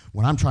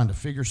when I'm trying to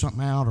figure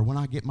something out or when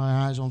I get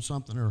my eyes on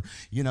something or,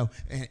 you know,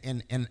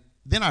 and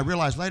then I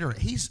realize later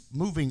he's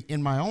moving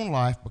in my own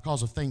life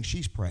because of things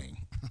she's praying.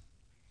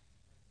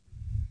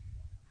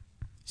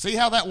 See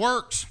how that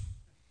works?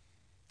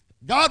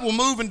 God will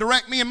move and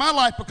direct me in my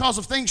life because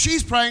of things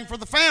she's praying for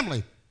the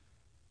family.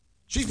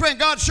 She's praying,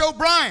 God, show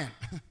Brian.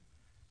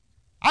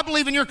 I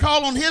believe in your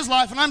call on his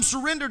life, and I'm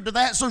surrendered to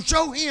that, so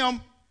show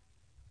him.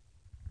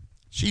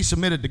 She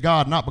submitted to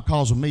God not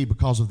because of me,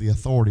 because of the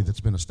authority that's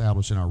been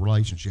established in our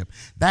relationship.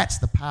 That's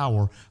the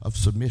power of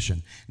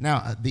submission.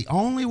 Now, the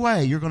only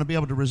way you're going to be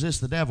able to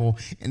resist the devil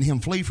and him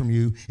flee from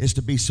you is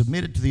to be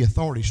submitted to the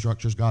authority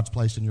structures God's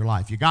placed in your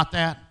life. You got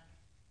that?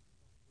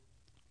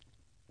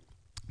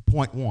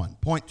 Point one.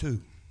 Point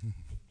two.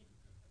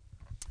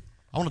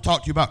 I want to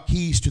talk to you about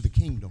keys to the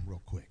kingdom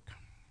real quick.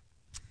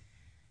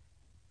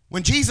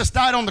 When Jesus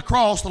died on the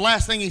cross, the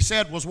last thing he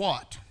said was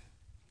what?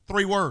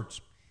 3 words.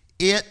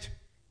 It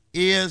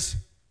is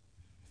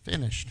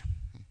finished.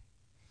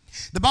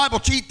 The Bible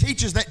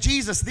teaches that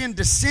Jesus then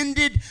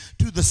descended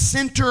to the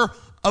center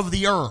of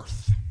the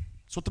earth.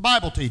 That's what the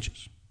Bible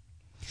teaches.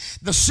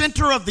 The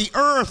center of the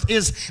earth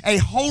is a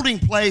holding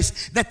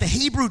place that the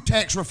Hebrew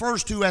text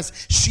refers to as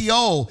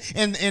Sheol.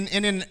 And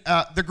in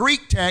the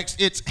Greek text,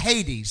 it's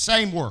Hades,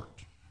 same word.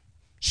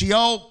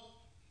 Sheol,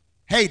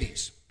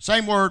 Hades.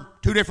 Same word,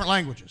 2 different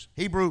languages,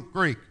 Hebrew,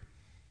 Greek.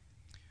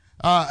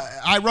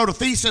 I wrote a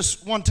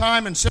thesis one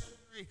time in seminary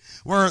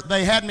where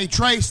they had me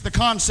trace the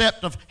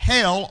concept of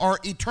hell or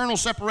eternal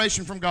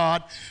separation from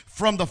God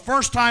from the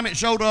first time it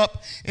showed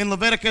up in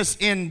Leviticus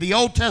in the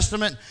Old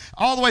Testament,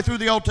 all the way through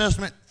the Old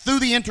Testament, through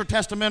the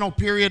intertestamental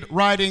period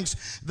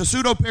writings, the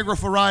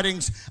pseudepigrapha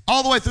writings,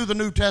 all the way through the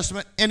New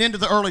Testament and into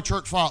the early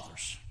church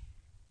fathers.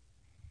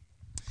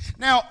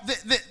 Now,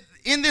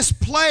 in this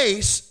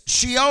place,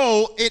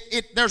 Sheol,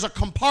 there's a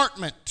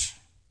compartment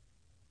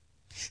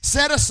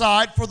set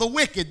aside for the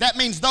wicked. That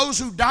means those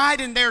who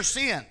died in their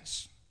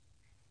sins.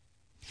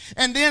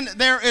 And then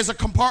there is a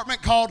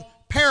compartment called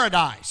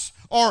paradise,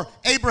 or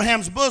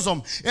Abraham's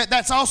bosom.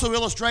 That's also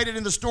illustrated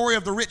in the story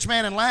of the rich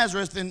man and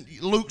Lazarus in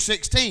Luke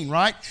 16,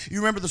 right? You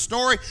remember the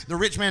story? The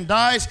rich man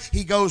dies,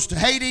 he goes to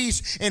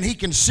Hades, and he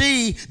can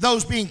see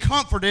those being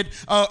comforted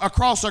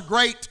across a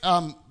great,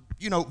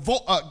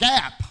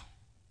 gap.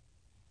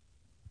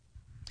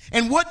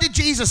 And what did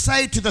Jesus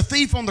say to the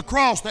thief on the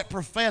cross that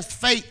professed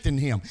faith in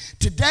him?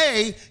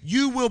 Today,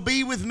 you will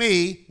be with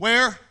me,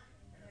 where?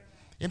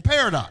 In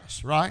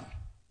paradise, right?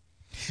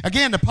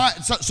 Again,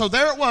 so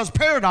there it was,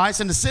 paradise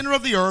in the center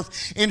of the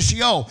earth in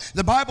Sheol.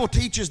 The Bible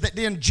teaches that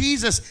then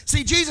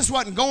Jesus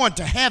wasn't going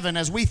to heaven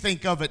as we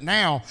think of it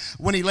now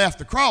when he left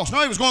the cross.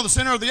 No, he was going to the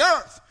center of the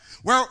earth,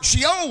 where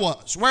Sheol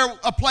was, where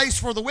a place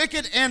for the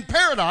wicked, and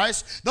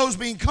paradise, those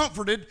being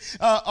comforted,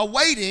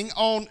 awaiting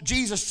on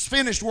Jesus'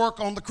 finished work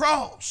on the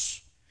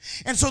cross.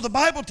 And so the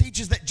Bible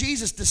teaches that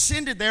Jesus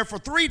descended there for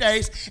 3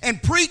 days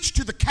and preached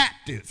to the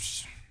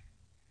captives.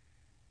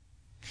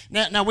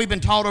 Now, we've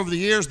been taught over the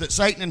years that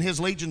Satan and his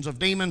legions of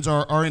demons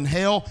are in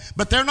hell,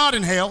 but they're not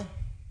in hell.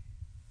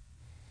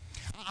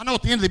 I know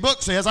what the end of the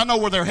book says. I know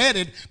where they're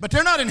headed, but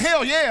they're not in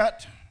hell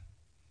yet.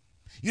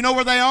 You know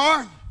where they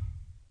are?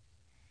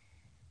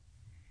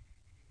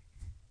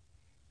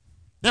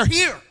 They're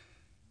here.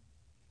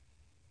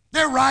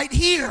 They're right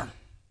here.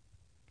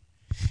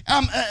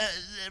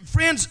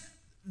 Friends,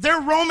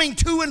 they're roaming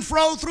to and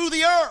fro through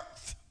the earth.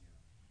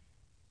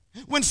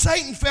 When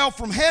Satan fell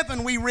from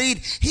heaven, we read,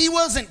 he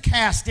wasn't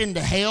cast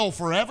into hell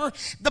forever.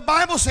 The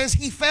Bible says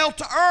he fell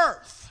to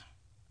earth.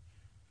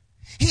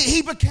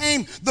 He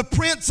became the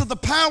prince of the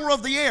power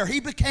of the air.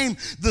 He became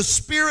the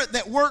spirit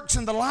that works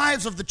in the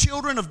lives of the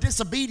children of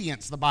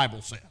disobedience, the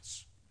Bible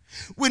says.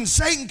 When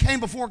Satan came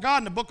before God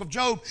in the book of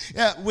Job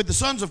with the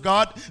sons of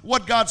God,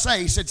 what did God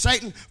say? He said,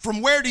 Satan,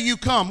 from where do you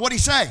come? What did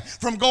he say?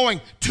 From going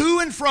to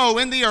and fro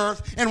in the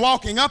earth and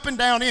walking up and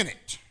down in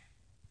it.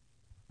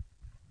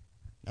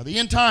 Now, the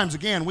end times,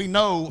 again, we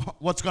know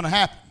what's going to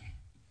happen,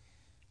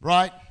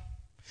 right?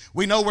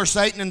 We know where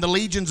Satan and the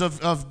legions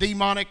of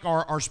demonic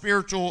or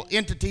spiritual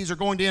entities are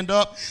going to end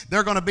up.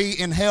 They're going to be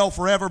in hell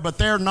forever, but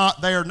they're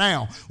not there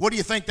now. What do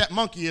you think that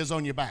monkey is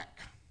on your back?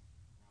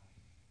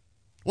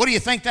 What do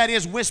you think that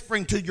is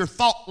whispering to your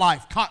thought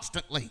life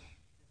constantly?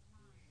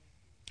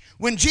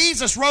 When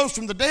Jesus rose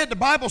from the dead, the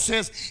Bible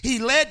says he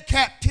led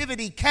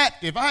captivity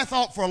captive. I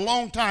thought for a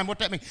long time what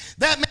that meant.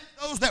 That meant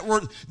those that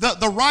were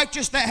the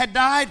righteous that had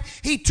died,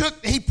 he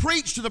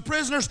preached to the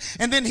prisoners,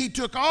 and then he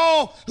took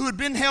all who had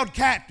been held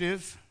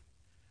captive,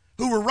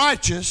 who were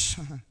righteous,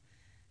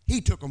 he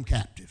took them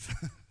captive.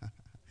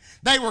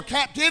 They were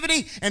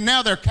captivity, and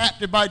now they're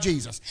captive by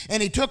Jesus.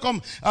 And he took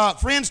them,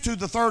 friends, to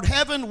the third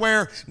heaven,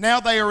 where now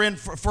they are in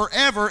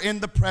forever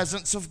in the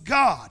presence of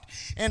God.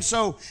 And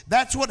so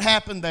that's what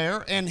happened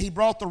there, and he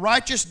brought the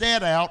righteous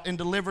dead out and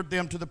delivered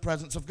them to the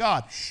presence of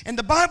God. And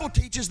the Bible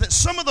teaches that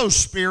some of those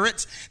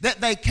spirits,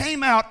 that they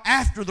came out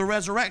after the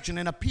resurrection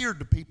and appeared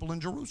to people in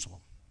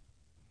Jerusalem.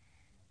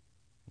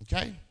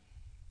 Okay?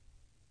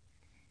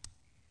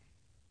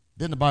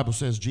 Then the Bible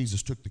says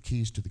Jesus took the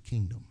keys to the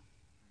kingdom.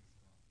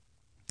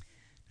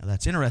 Now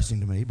that's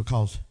interesting to me,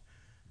 because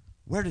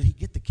where did he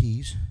get the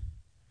keys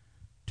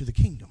to the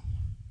kingdom?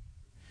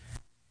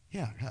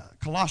 Yeah,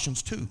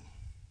 Colossians 2.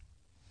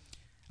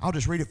 I'll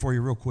just read it for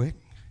you real quick.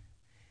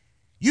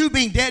 You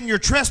being dead in your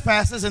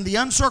trespasses and the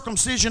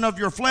uncircumcision of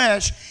your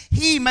flesh,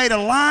 he made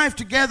alive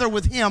together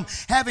with him,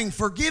 having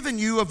forgiven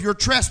you of your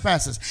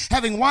trespasses,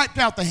 having wiped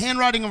out the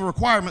handwriting of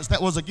requirements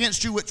that was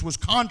against you, which was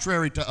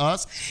contrary to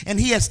us, and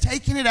he has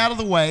taken it out of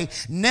the way,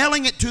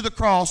 nailing it to the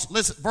cross.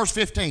 Listen, verse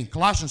 15,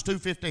 Colossians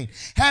 2:15.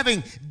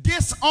 Having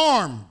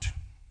disarmed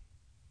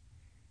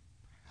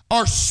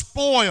or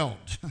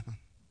spoiled.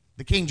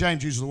 The King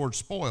James uses the word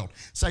spoiled.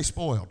 Say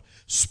spoiled.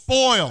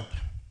 Spoiled.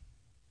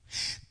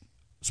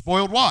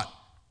 Spoiled what?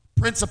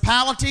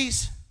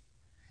 Principalities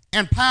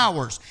and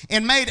powers,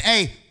 and made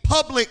a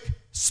public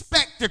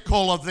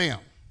spectacle of them.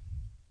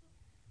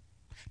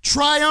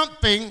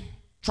 Triumphing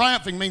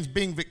means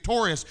being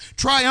victorious,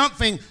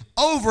 triumphing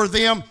over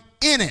them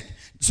in it.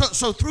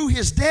 So through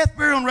his death,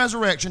 burial, and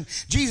resurrection,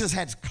 Jesus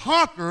has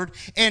conquered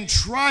and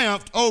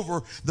triumphed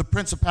over the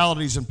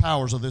principalities and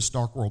powers of this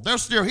dark world. They're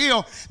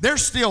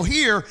still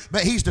here,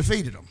 but he's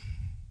defeated them.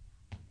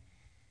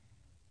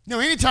 You know,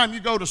 anytime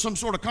you go to some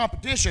sort of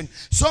competition,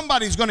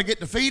 somebody's going to get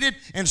defeated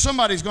and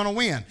somebody's going to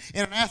win.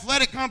 In an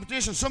athletic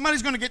competition,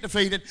 somebody's going to get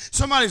defeated,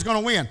 somebody's going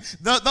to win.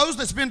 Those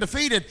that's been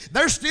defeated,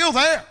 they're still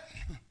there.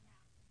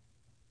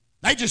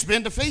 They just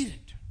been defeated.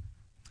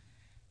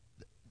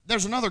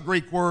 there's another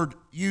Greek word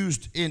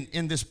used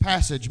in this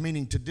passage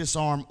meaning to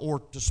disarm or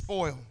to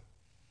spoil.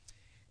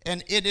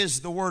 And it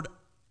is the word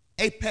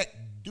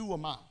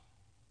apekduomai.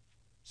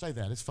 Say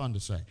that. It's fun to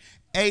say.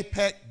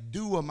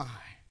 Apekduomai.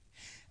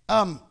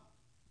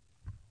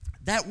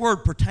 That word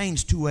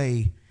pertains to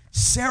a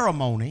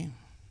ceremony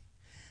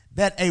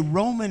that a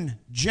Roman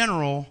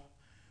general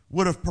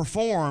would have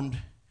performed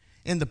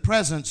in the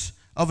presence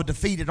of a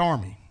defeated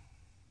army.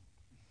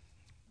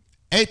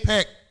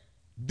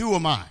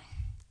 Apekduomai.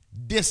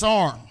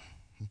 Disarm.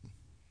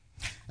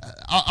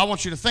 I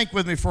want you to think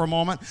with me for a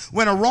moment.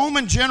 When a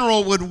Roman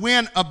general would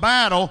win a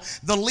battle,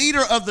 the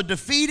leader of the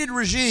defeated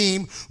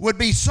regime would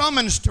be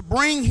summoned to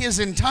bring his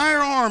entire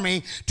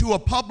army to a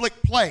public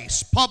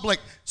place, public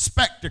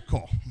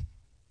spectacle.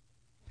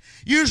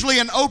 Usually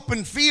an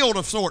open field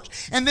of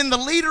sorts. And then the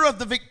leader of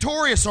the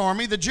victorious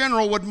army, the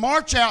general, would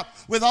march out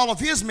with all of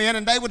his men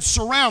and they would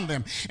surround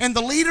them. And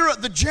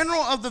the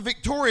general of the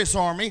victorious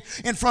army,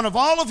 in front of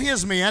all of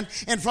his men,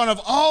 in front of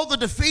all the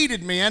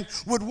defeated men,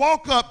 would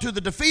walk up to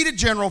the defeated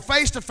general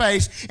face to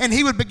face and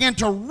he would begin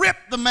to rip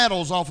the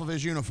medals off of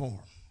his uniform.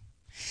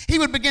 He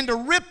would begin to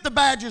rip the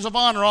badges of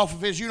honor off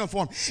of his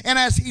uniform. And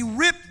as he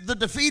ripped the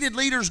defeated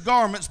leader's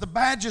garments, the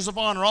badges of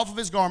honor off of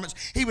his garments,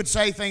 he would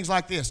say things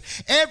like this: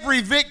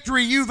 "Every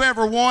victory you've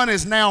ever won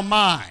is now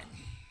mine.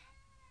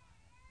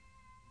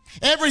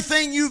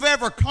 Everything you've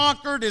ever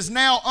conquered is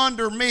now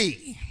under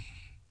me.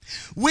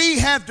 We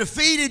have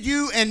defeated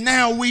you and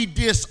now we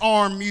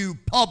disarm you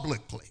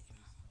publicly."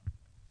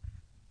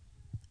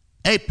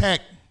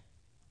 Apekduomai.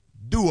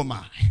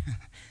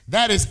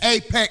 That is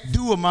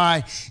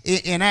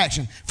apekduomai in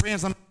action.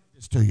 Friends, let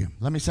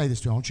me say this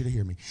to you. I want you to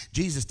hear me.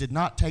 Jesus did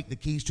not take the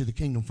keys to the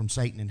kingdom from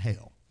Satan in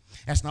hell.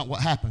 That's not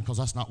what happened, because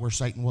that's not where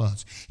Satan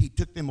was. He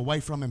took them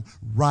away from him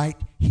right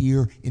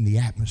here in the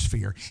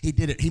atmosphere. He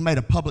did it. He made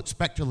a public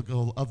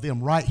spectacle of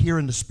them right here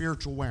in the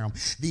spiritual realm.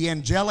 The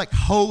angelic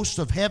host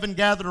of heaven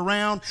gathered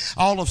around.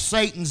 All of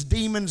Satan's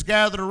demons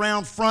gathered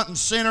around front and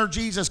center.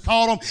 Jesus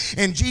called them,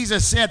 and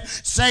Jesus said,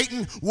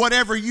 "Satan,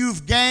 whatever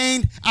you've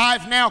gained,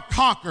 I've now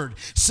conquered.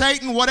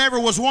 Satan, whatever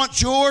was once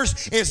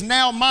yours is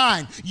now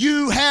mine.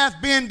 You have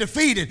been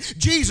defeated."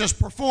 Jesus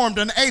performed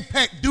an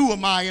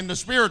apekduomai in the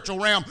spiritual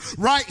realm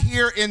right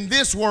here in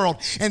this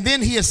world, and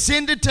then he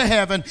ascended to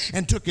heaven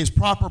and took his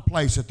proper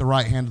place at the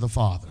right hand of the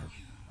Father.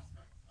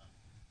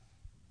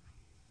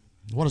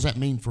 What does that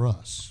mean for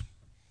us?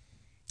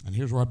 And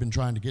here's where I've been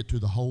trying to get to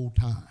the whole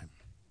time.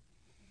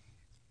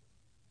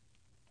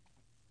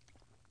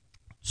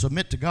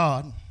 Submit to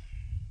God.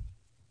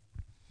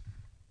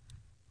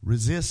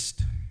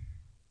 Resist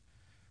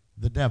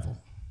the devil.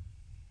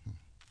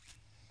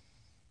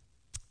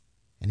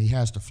 And he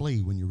has to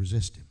flee when you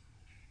resist him.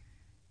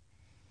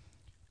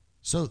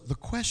 So the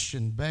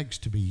question begs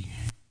to be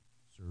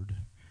answered: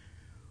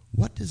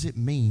 what does it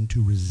mean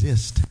to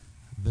resist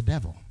the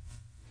devil?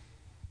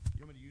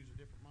 You want me to use a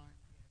different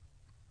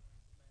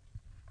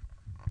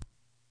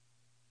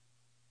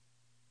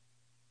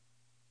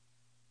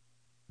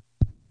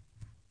mic?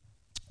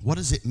 What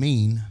does it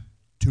mean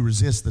to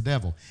resist the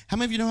devil? How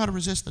many of you know how to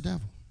resist the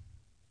devil?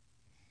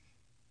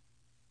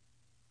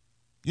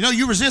 You know,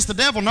 you resist the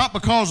devil not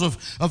because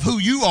of who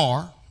you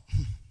are.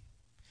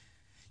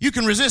 You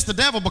can resist the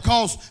devil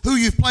because who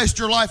you've placed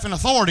your life in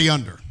authority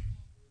under.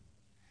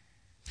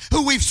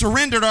 Who we've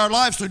surrendered our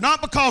lives to.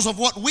 Not because of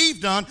what we've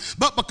done,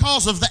 but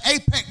because of the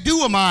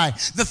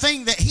apekduomai, the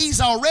thing that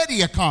he's already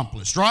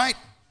accomplished, right?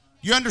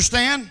 You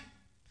understand?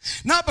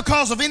 Not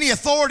because of any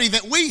authority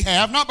that we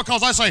have. Not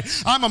because I say,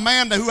 I'm a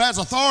man who has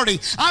authority.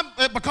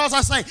 Because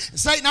I say,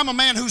 Satan, I'm a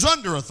man who's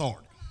under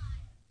authority.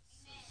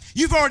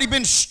 You've already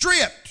been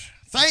stripped.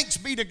 Thanks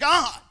be to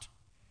God.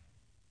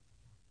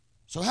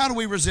 So how do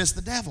we resist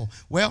the devil?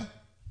 Well,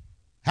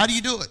 how do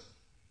you do it?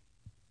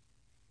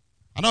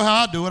 I know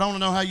how I do it. I want to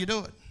know how you do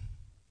it.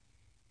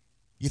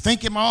 You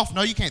think him off?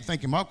 No, you can't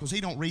think him off because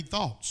he don't read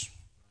thoughts.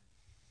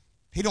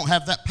 He don't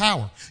have that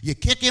power. You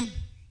kick him?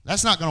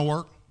 That's not going to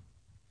work.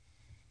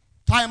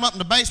 Tie him up in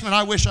the basement?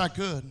 I wish I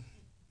could.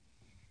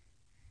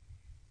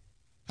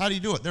 How do you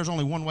do it? There's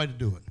only one way to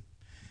do it.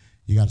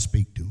 You got to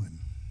speak to him.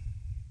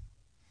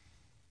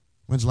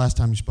 When's the last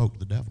time you spoke to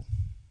the devil?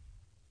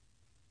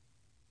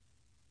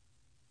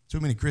 Too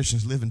many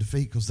Christians live in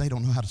defeat because they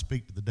don't know how to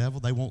speak to the devil.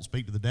 They won't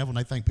speak to the devil, and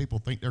they think people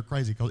think they're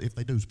crazy if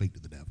they do speak to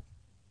the devil.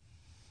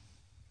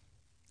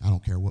 I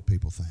don't care what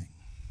people think.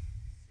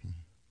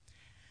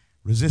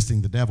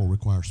 Resisting the devil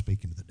requires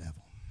speaking to the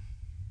devil.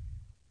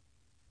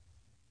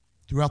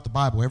 Throughout the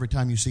Bible, every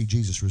time you see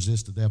Jesus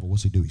resist the devil,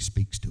 what's he do? He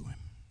speaks to him.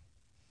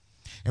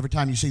 Every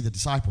time you see the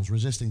disciples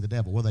resisting the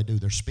devil, what do?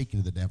 They're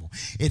speaking to the devil.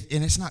 And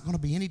it's not going to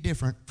be any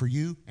different for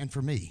you and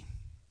for me.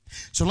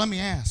 So let me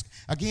ask,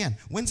 again,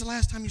 when's the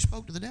last time you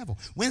spoke to the devil?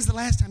 When's the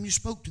last time you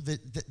spoke to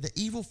the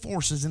evil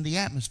forces in the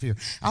atmosphere?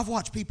 I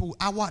watch people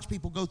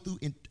go through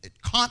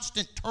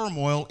constant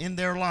turmoil in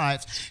their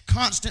lives,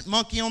 constant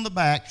monkey on the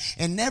back,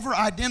 and never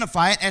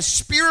identify it as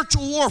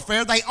spiritual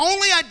warfare. They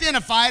only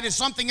identify it as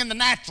something in the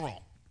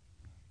natural.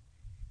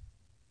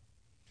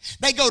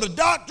 They go to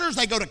doctors,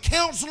 they go to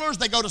counselors,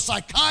 they go to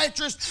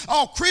psychiatrists,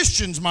 all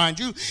Christians, mind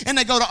you, and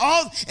they go to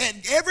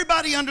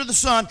everybody under the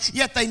sun,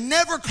 yet they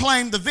never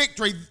claim the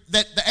victory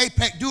that the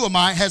Apec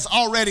Duomai has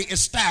already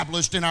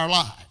established in our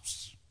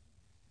lives.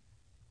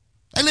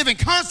 They live in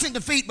constant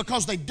defeat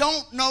because they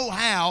don't know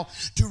how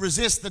to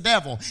resist the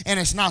devil, and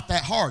it's not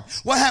that hard.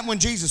 What happened when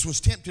Jesus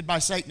was tempted by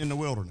Satan in the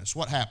wilderness?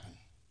 What happened?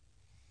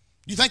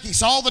 You think he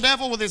saw the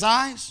devil with his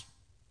eyes?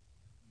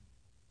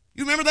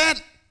 You remember that?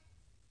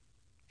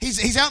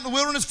 He's out in the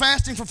wilderness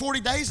fasting for 40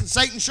 days and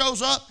Satan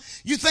shows up.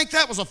 You think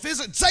that was a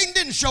physical? Satan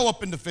didn't show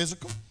up in the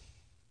physical.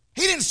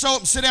 He didn't show up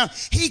and sit down.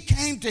 He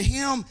came to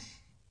him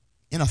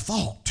in a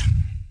thought,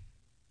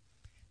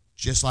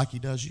 just like he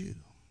does you.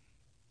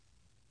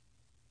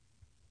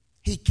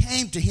 He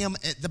came to him,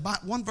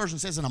 one version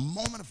says, in a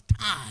moment of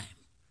time.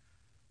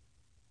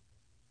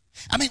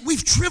 I mean,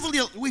 we've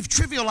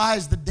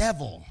trivialized the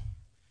devil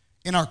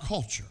in our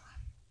culture.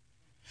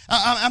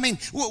 I mean,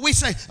 we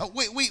say,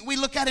 we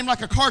look at him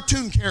like a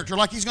cartoon character,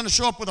 like he's going to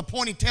show up with a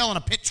pointy tail and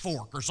a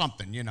pitchfork or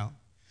something, you know.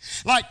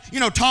 Like, you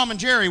know, Tom and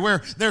Jerry,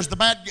 where there's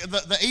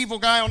the evil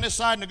guy on this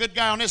side and the good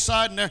guy on this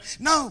side.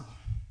 No.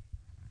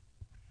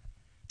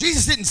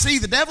 Jesus didn't see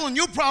the devil, and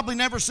you'll probably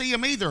never see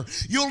him either.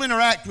 You'll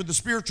interact with the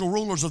spiritual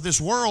rulers of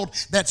this world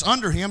that's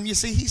under him. You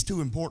see, he's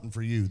too important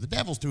for you. The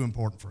devil's too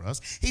important for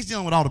us. He's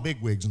dealing with all the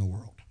bigwigs in the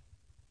world.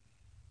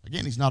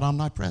 Again, he's not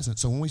omnipresent.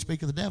 So when we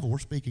speak of the devil, we're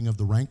speaking of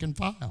the rank and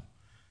file.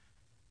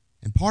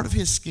 And part of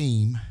his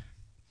scheme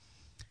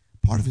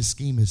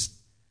is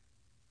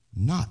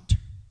not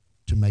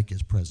to make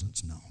his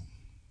presence known.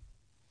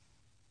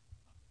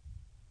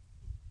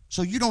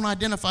 So you don't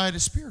identify it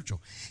as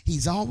spiritual.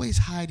 He's always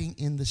hiding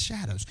in the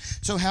shadows.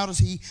 So how does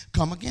he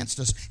come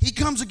against us? He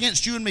comes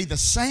against you and me the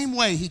same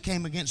way he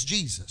came against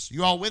Jesus.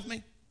 You all with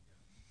me?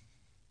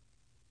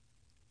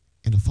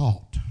 In a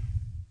thought.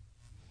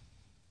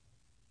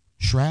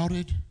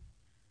 Shrouded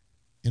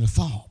in a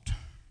thought.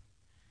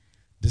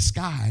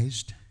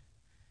 Disguised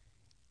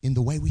in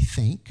the way we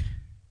think,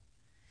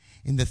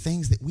 in the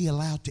things that we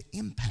allow to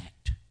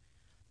impact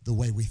the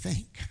way we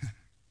think.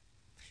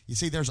 You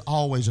see, there's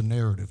always a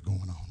narrative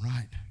going on,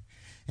 right?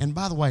 And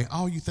by the way,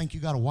 all you think you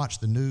got to watch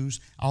the news,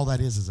 all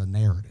that is a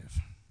narrative.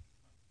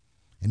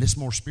 And it's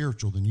more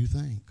spiritual than you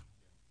think.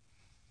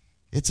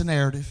 It's a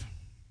narrative.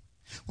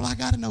 Well, I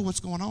got to know what's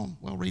going on.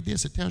 Well, read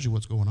this. It tells you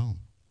what's going on.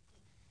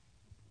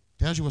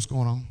 It tells you what's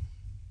going on.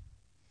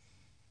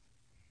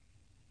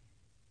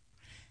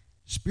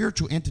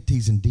 Spiritual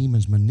entities and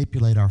demons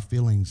manipulate our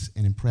feelings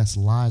and impress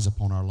lies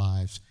upon our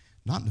lives,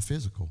 not in the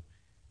physical,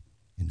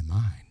 in the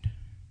mind,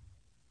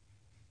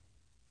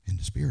 in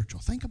the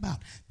spiritual. Think about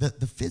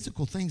the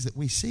physical things that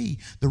we see.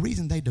 The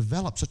reason they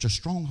develop such a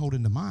stronghold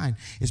in the mind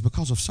is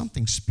because of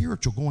something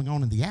spiritual going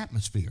on in the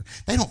atmosphere.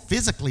 They don't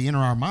physically enter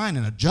our mind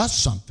and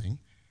adjust something.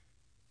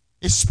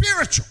 It's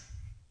spiritual.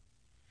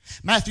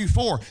 Matthew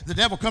 4, the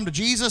devil come to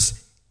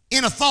Jesus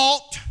in a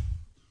thought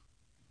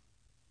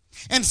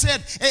and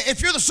said, if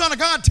you're the Son of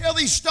God, tell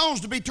these stones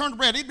to be turned to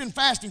bread. He'd been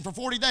fasting for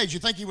 40 days. You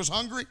think he was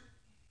hungry?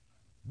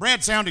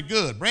 Bread sounded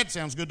good. Bread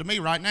sounds good to me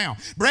right now.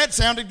 Bread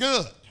sounded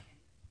good.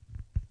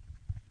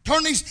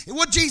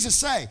 What'd Jesus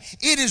say?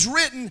 It is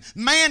written,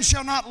 man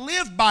shall not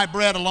live by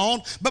bread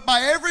alone, but by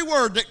every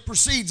word that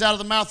proceeds out of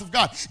the mouth of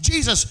God.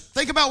 Jesus,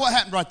 think about what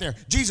happened right there.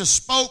 Jesus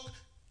spoke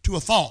to a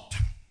thought.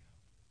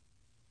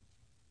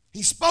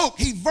 He spoke,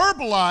 he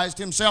verbalized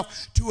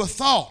himself to a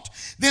thought.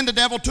 Then the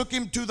devil took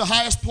him to the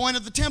highest point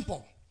of the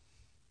temple.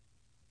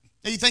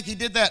 Now you think he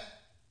did that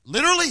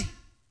literally?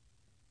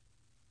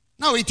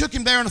 No, he took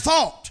him there in a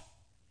thought.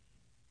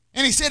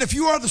 And he said, if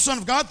you are the Son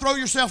of God, throw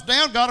yourself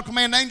down. God will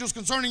command angels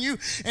concerning you.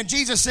 And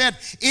Jesus said,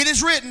 it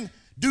is written,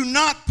 do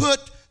not put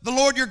the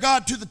Lord your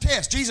God to the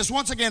test. Jesus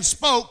once again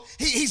spoke.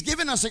 He's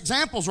given us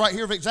examples right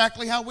here of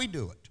exactly how we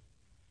do it.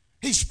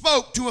 He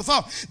spoke to a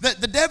thought.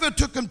 The devil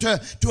took him to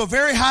a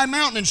very high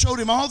mountain and showed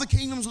him all the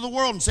kingdoms of the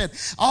world and said,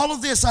 all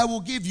of this I will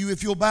give you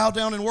if you'll bow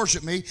down and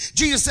worship me.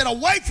 Jesus said,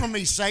 away from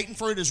me, Satan,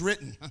 for it is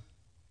written.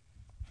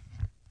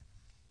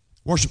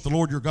 Worship the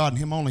Lord your God, and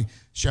him only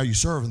shall you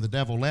serve. And the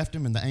devil left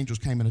him, and the angels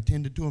came and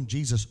attended to him.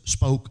 Jesus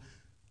spoke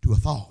to a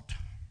thought.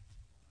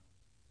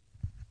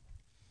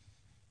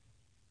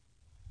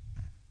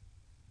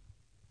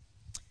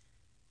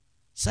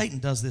 Satan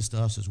does this to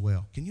us as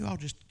well.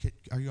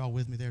 Are you all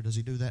with me there? Does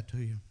he do that to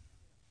you?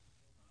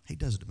 He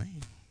does it to me.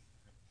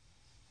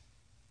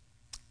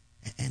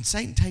 And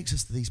Satan takes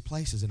us to these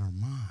places in our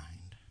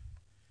mind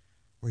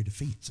where he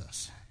defeats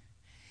us.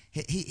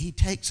 He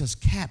takes us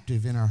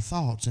captive in our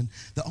thoughts. And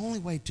the only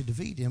way to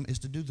defeat him is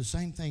to do the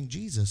same thing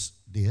Jesus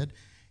did,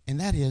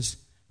 and that is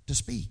to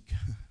speak.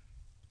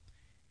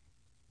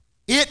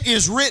 It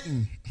is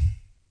written.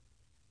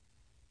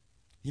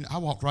 You know, I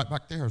walked right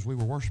back there as we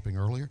were worshiping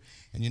earlier,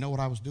 and you know what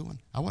I was doing?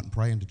 I wasn't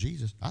praying to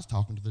Jesus. I was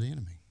talking to the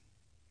enemy.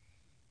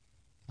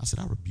 I said,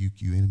 I rebuke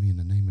you, enemy, in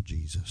the name of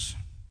Jesus.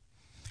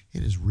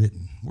 It is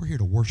written. We're here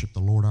to worship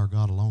the Lord our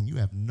God alone. You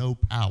have no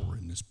power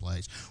in this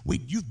place.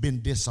 You've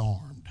been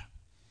disarmed.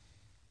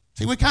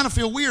 See, we kind of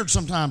feel weird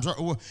sometimes.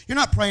 You're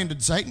not praying to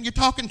Satan. You're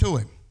talking to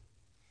him.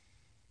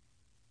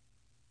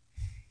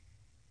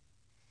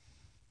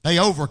 They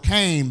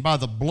overcame by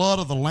the blood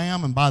of the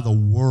Lamb and by the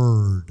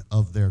word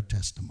of their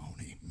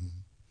testimony.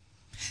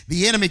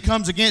 The enemy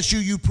comes against you.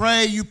 You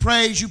pray, you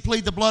praise, you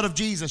plead the blood of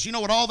Jesus. You know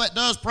what all that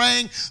does?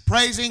 Praying,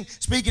 praising,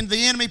 speaking to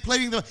the enemy,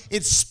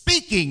 it's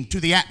speaking to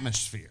the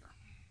atmosphere.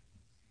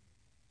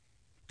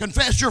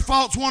 Confess your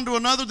faults one to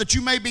another that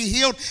you may be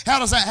healed. How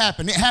does that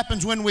happen? It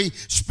happens when we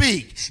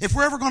speak. If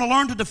we're ever going to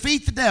learn to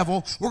defeat the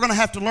devil, we're going to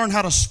have to learn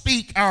how to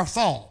speak our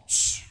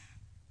thoughts.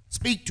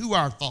 Speak to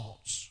our thoughts.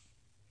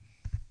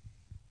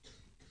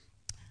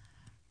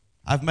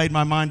 I've made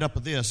my mind up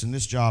of this, in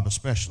this job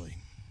especially.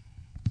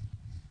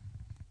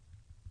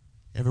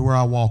 Everywhere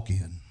I walk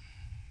in,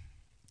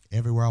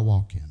 every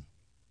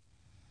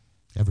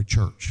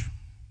church,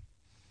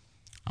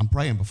 I'm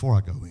praying before I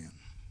go in,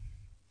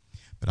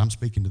 but I'm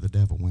speaking to the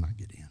devil when I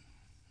get in.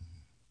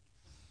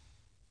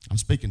 I'm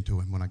speaking to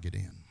him when I get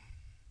in.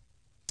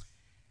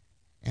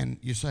 And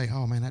you say,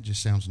 oh man, that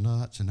just sounds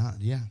nuts. And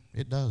yeah,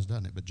 it does,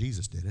 doesn't it? But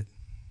Jesus did it.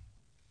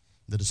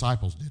 The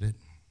disciples did it.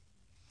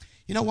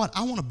 You know what?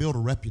 I want to build a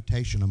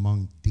reputation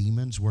among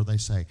demons where they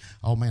say,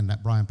 oh man,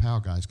 that Brian Powell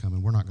guy's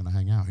coming. We're not going to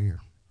hang out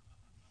here.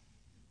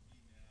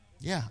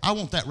 Yeah, I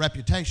want that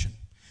reputation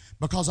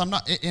because I'm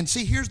not, and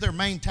see, here's their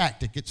main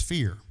tactic. It's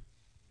fear.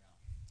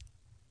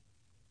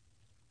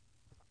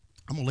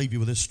 I'm going to leave you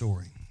with this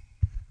story.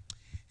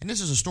 And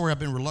this is a story I've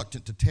been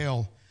reluctant to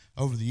tell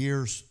over the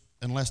years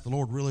unless the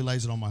Lord really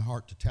lays it on my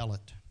heart to tell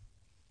it.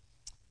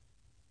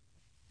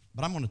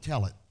 But I'm going to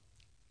tell it.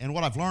 And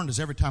what I've learned is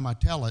every time I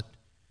tell it,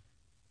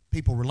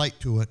 people relate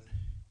to it,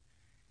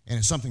 and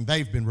it's something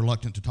they've been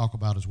reluctant to talk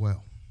about as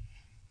well.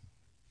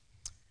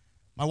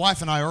 My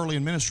wife and I, early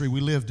in ministry,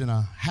 we lived in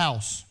a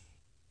house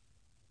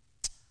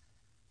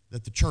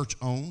that the church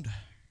owned,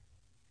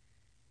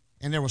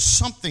 and there was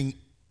something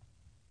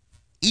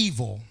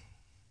evil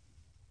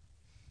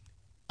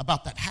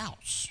about that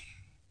house.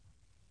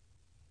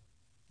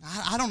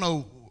 I don't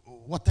know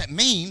what that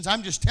means.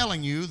 I'm just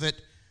telling you that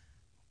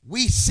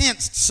we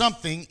sensed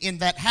something in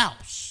that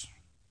house.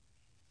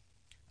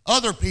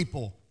 Other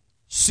people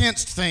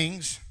sensed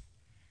things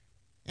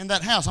in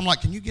that house. I'm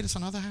like, can you get us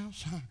another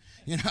house?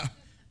 You know.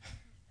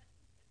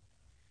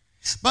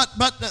 But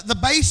the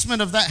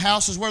basement of that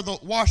house is where the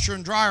washer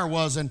and dryer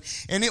was, and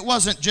it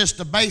wasn't just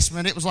a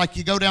basement. It was like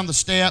you go down the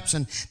steps,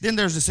 and then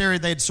there's this area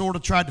they'd sort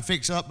of tried to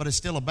fix up, but it's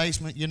still a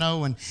basement, you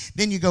know, and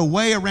then you go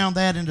way around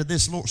that into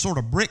this sort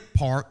of brick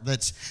part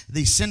that's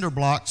these cinder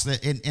blocks,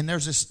 and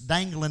there's this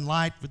dangling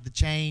light with the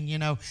chain, you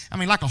know. I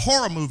mean, like a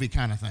horror movie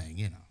kind of thing,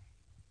 you know.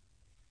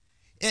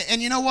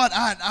 And you know what?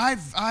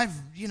 I've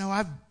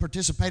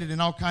participated in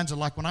all kinds of,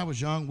 like when I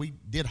was young, we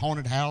did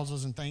haunted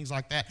houses and things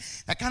like that.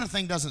 That kind of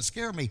thing doesn't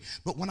scare me.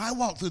 But when I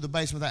walked through the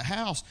basement of that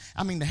house,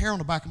 I mean, the hair on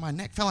the back of my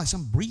neck felt like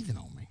something breathing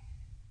on me.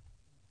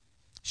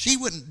 She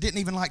didn't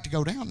even like to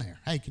go down there.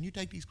 Hey, can you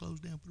take these clothes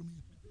down, put them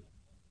in?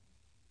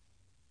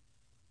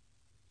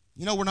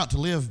 You know, we're not to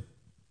live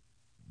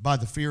by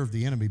the fear of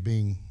the enemy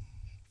being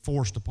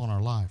forced upon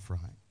our life, right?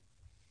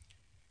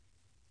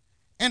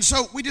 And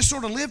so we just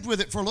sort of lived with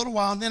it for a little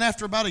while, and then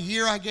after about a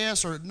year, I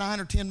guess, or 9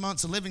 or 10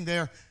 months of living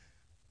there,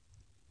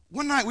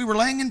 one night we were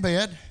laying in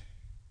bed,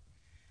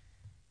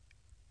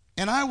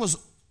 and I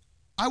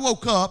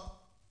woke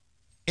up,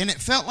 and it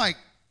felt like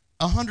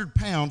 100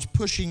 pounds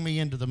pushing me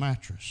into the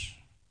mattress.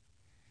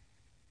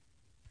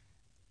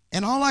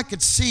 And all I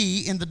could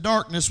see in the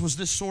darkness was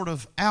this sort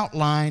of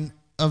outline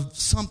of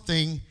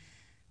something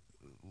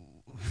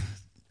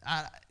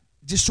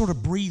just sort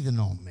of breathing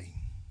on me.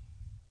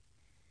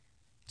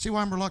 See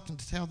why I'm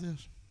reluctant to tell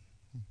this?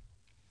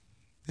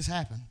 This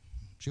happened.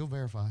 She'll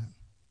verify it.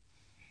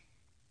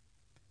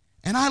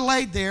 And I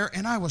laid there,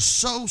 and I was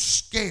so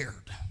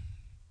scared.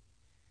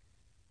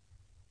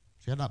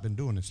 See, I'd not been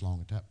doing this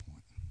long at that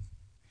point.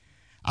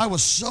 I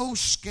was so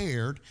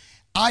scared,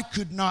 I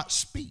could not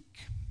speak.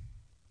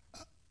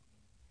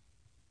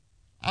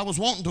 I was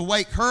wanting to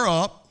wake her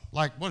up,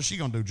 like, what is she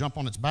going to do, jump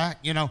on its back,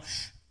 you know?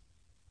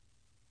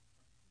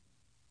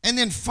 And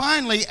then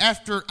finally,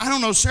 after,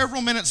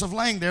 several minutes of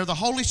laying there, the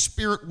Holy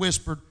Spirit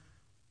whispered,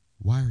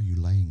 why are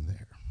you laying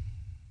there?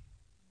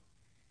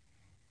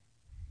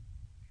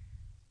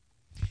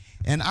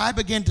 And I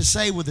began to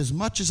say with as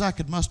much as I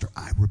could muster,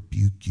 I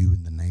rebuke you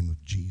in the name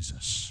of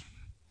Jesus.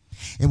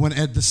 And when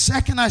at the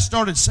second I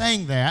started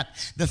saying that,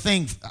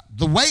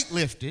 the weight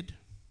lifted,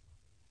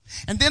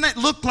 and then it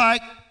looked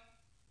like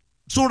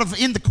sort of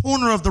in the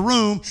corner of the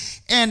room,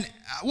 and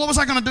what was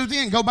I going to do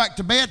then? Go back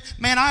to bed?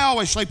 Man, I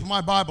always sleep with my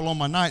Bible on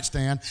my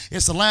nightstand.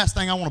 It's the last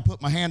thing I want to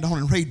put my hand on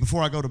and read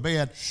before I go to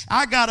bed.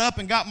 I got up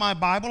and got my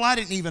Bible. I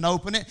didn't even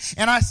open it.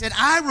 And I said,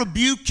 I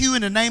rebuke you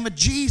in the name of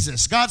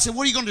Jesus. God said,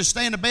 what are you going to do,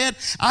 stay in the bed?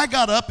 I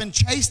got up and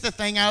chased the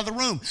thing out of the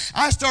room.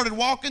 I started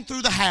walking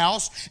through the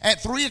house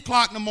at 3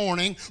 o'clock in the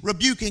morning,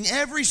 rebuking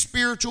every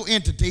spiritual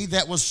entity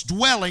that was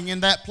dwelling in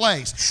that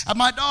place.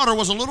 My daughter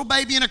was a little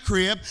baby in a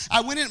crib.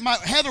 I went in,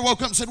 Heather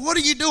woke up and said, what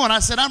are you doing? I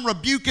said, I'm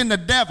rebuking the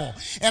devil.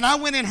 And I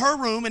went in her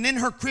room, and in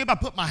her crib, I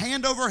put my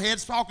hand over her head,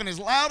 talking as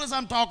loud as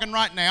I'm talking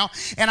right now,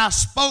 and I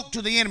spoke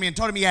to the enemy and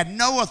told him he had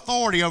no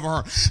authority over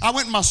her. I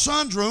went in my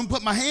son's room,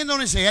 put my hand on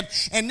his head,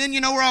 and then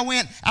you know where I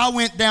went? I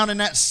went down in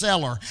that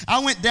cellar. I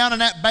went down in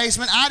that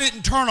basement. I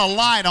didn't turn a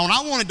light on.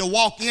 I wanted to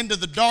walk into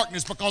the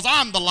darkness because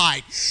I'm the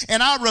light.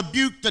 And I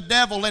rebuked the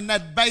devil in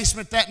that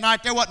basement that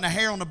night. There wasn't a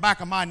hair on the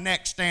back of my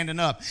neck standing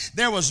up.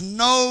 There was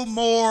no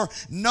more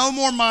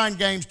mind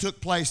games took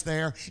place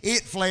there.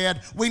 It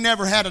fled. We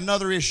never had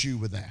another issue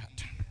with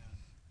that.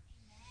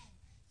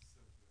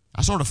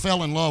 I sort of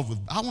fell in love with,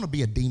 I want to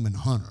be a demon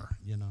hunter,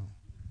 you know.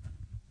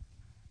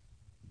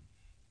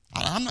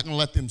 I'm not going to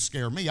let them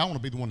scare me. I want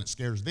to be the one that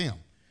scares them.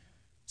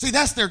 See,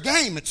 that's their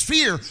game. It's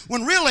fear.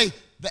 When really,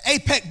 the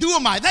apex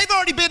duomai, they've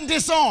already been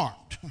disarmed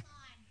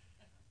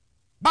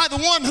by the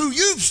one who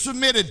you've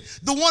submitted,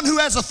 the one who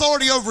has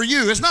authority over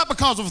you. It's not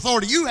because of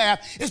authority you have.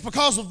 It's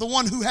because of the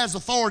one who has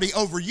authority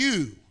over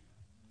you.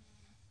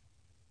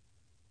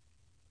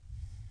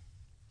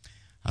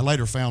 I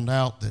later found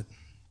out that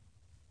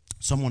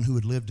someone who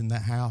had lived in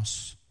that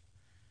house,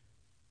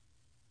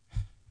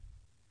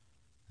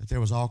 that there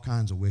was all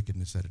kinds of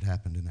wickedness that had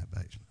happened in that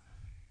basement.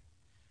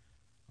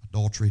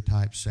 Adultery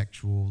type,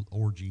 sexual,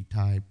 orgy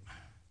type.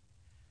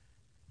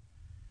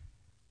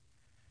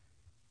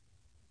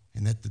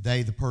 And that the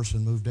day the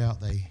person moved out,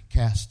 they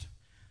cast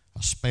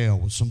a spell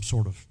with some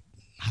sort of,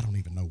 I don't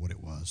even know what it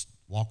was,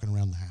 walking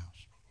around the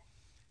house.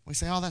 We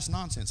say, oh, that's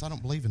nonsense. I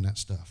don't believe in that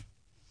stuff.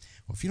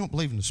 Well, if you don't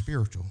believe in the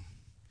spiritual,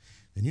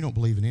 then you don't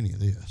believe in any of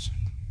this.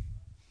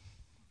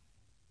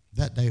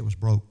 That day it was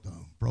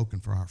broken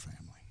for our family.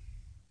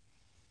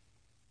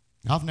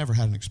 Now, I've never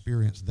had an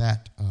experience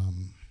that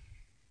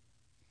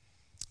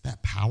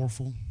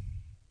powerful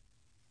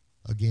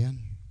again,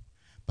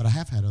 but I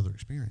have had other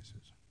experiences.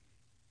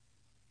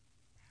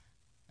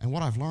 And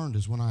what I've learned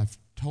is when I've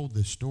told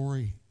this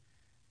story,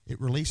 it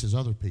releases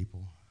other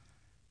people.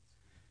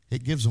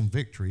 It gives them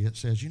victory. It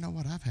says, you know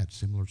what, I've had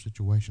similar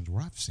situations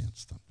where I've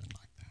sensed something like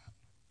that.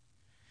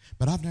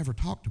 But I've never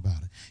talked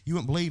about it. You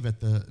wouldn't believe at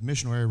the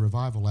missionary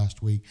revival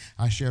last week,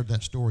 I shared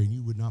that story, and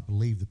you would not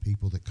believe the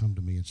people that come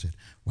to me and said,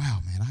 wow,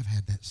 man, I've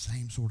had that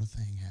same sort of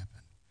thing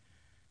happen.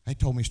 They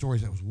told me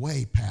stories that was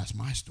way past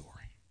my story.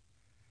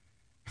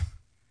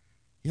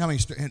 You know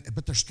what I mean?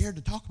 But they're scared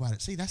to talk about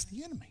it. See, that's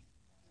the enemy.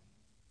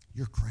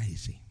 You're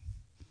crazy.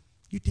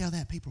 You tell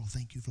that, people will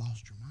think you've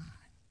lost your mind,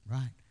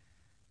 right?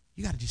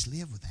 You got to just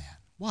live with that.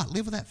 What?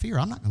 Live with that fear?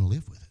 I'm not going to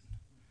live with it.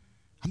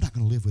 I'm not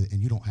going to live with it,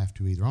 and you don't have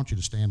to either. I want you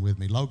to stand with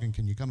me. Logan,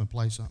 can you come and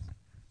play something?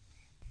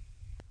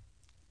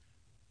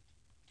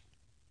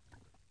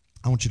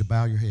 I want you to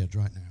bow your heads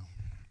right now.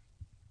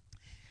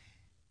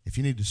 If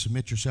you need to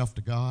submit yourself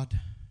to God,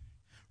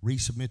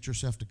 resubmit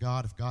yourself to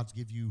God. If God's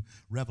give you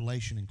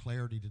revelation and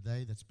clarity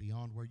today that's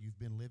beyond where you've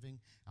been living,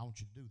 I want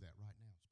you to do that right now.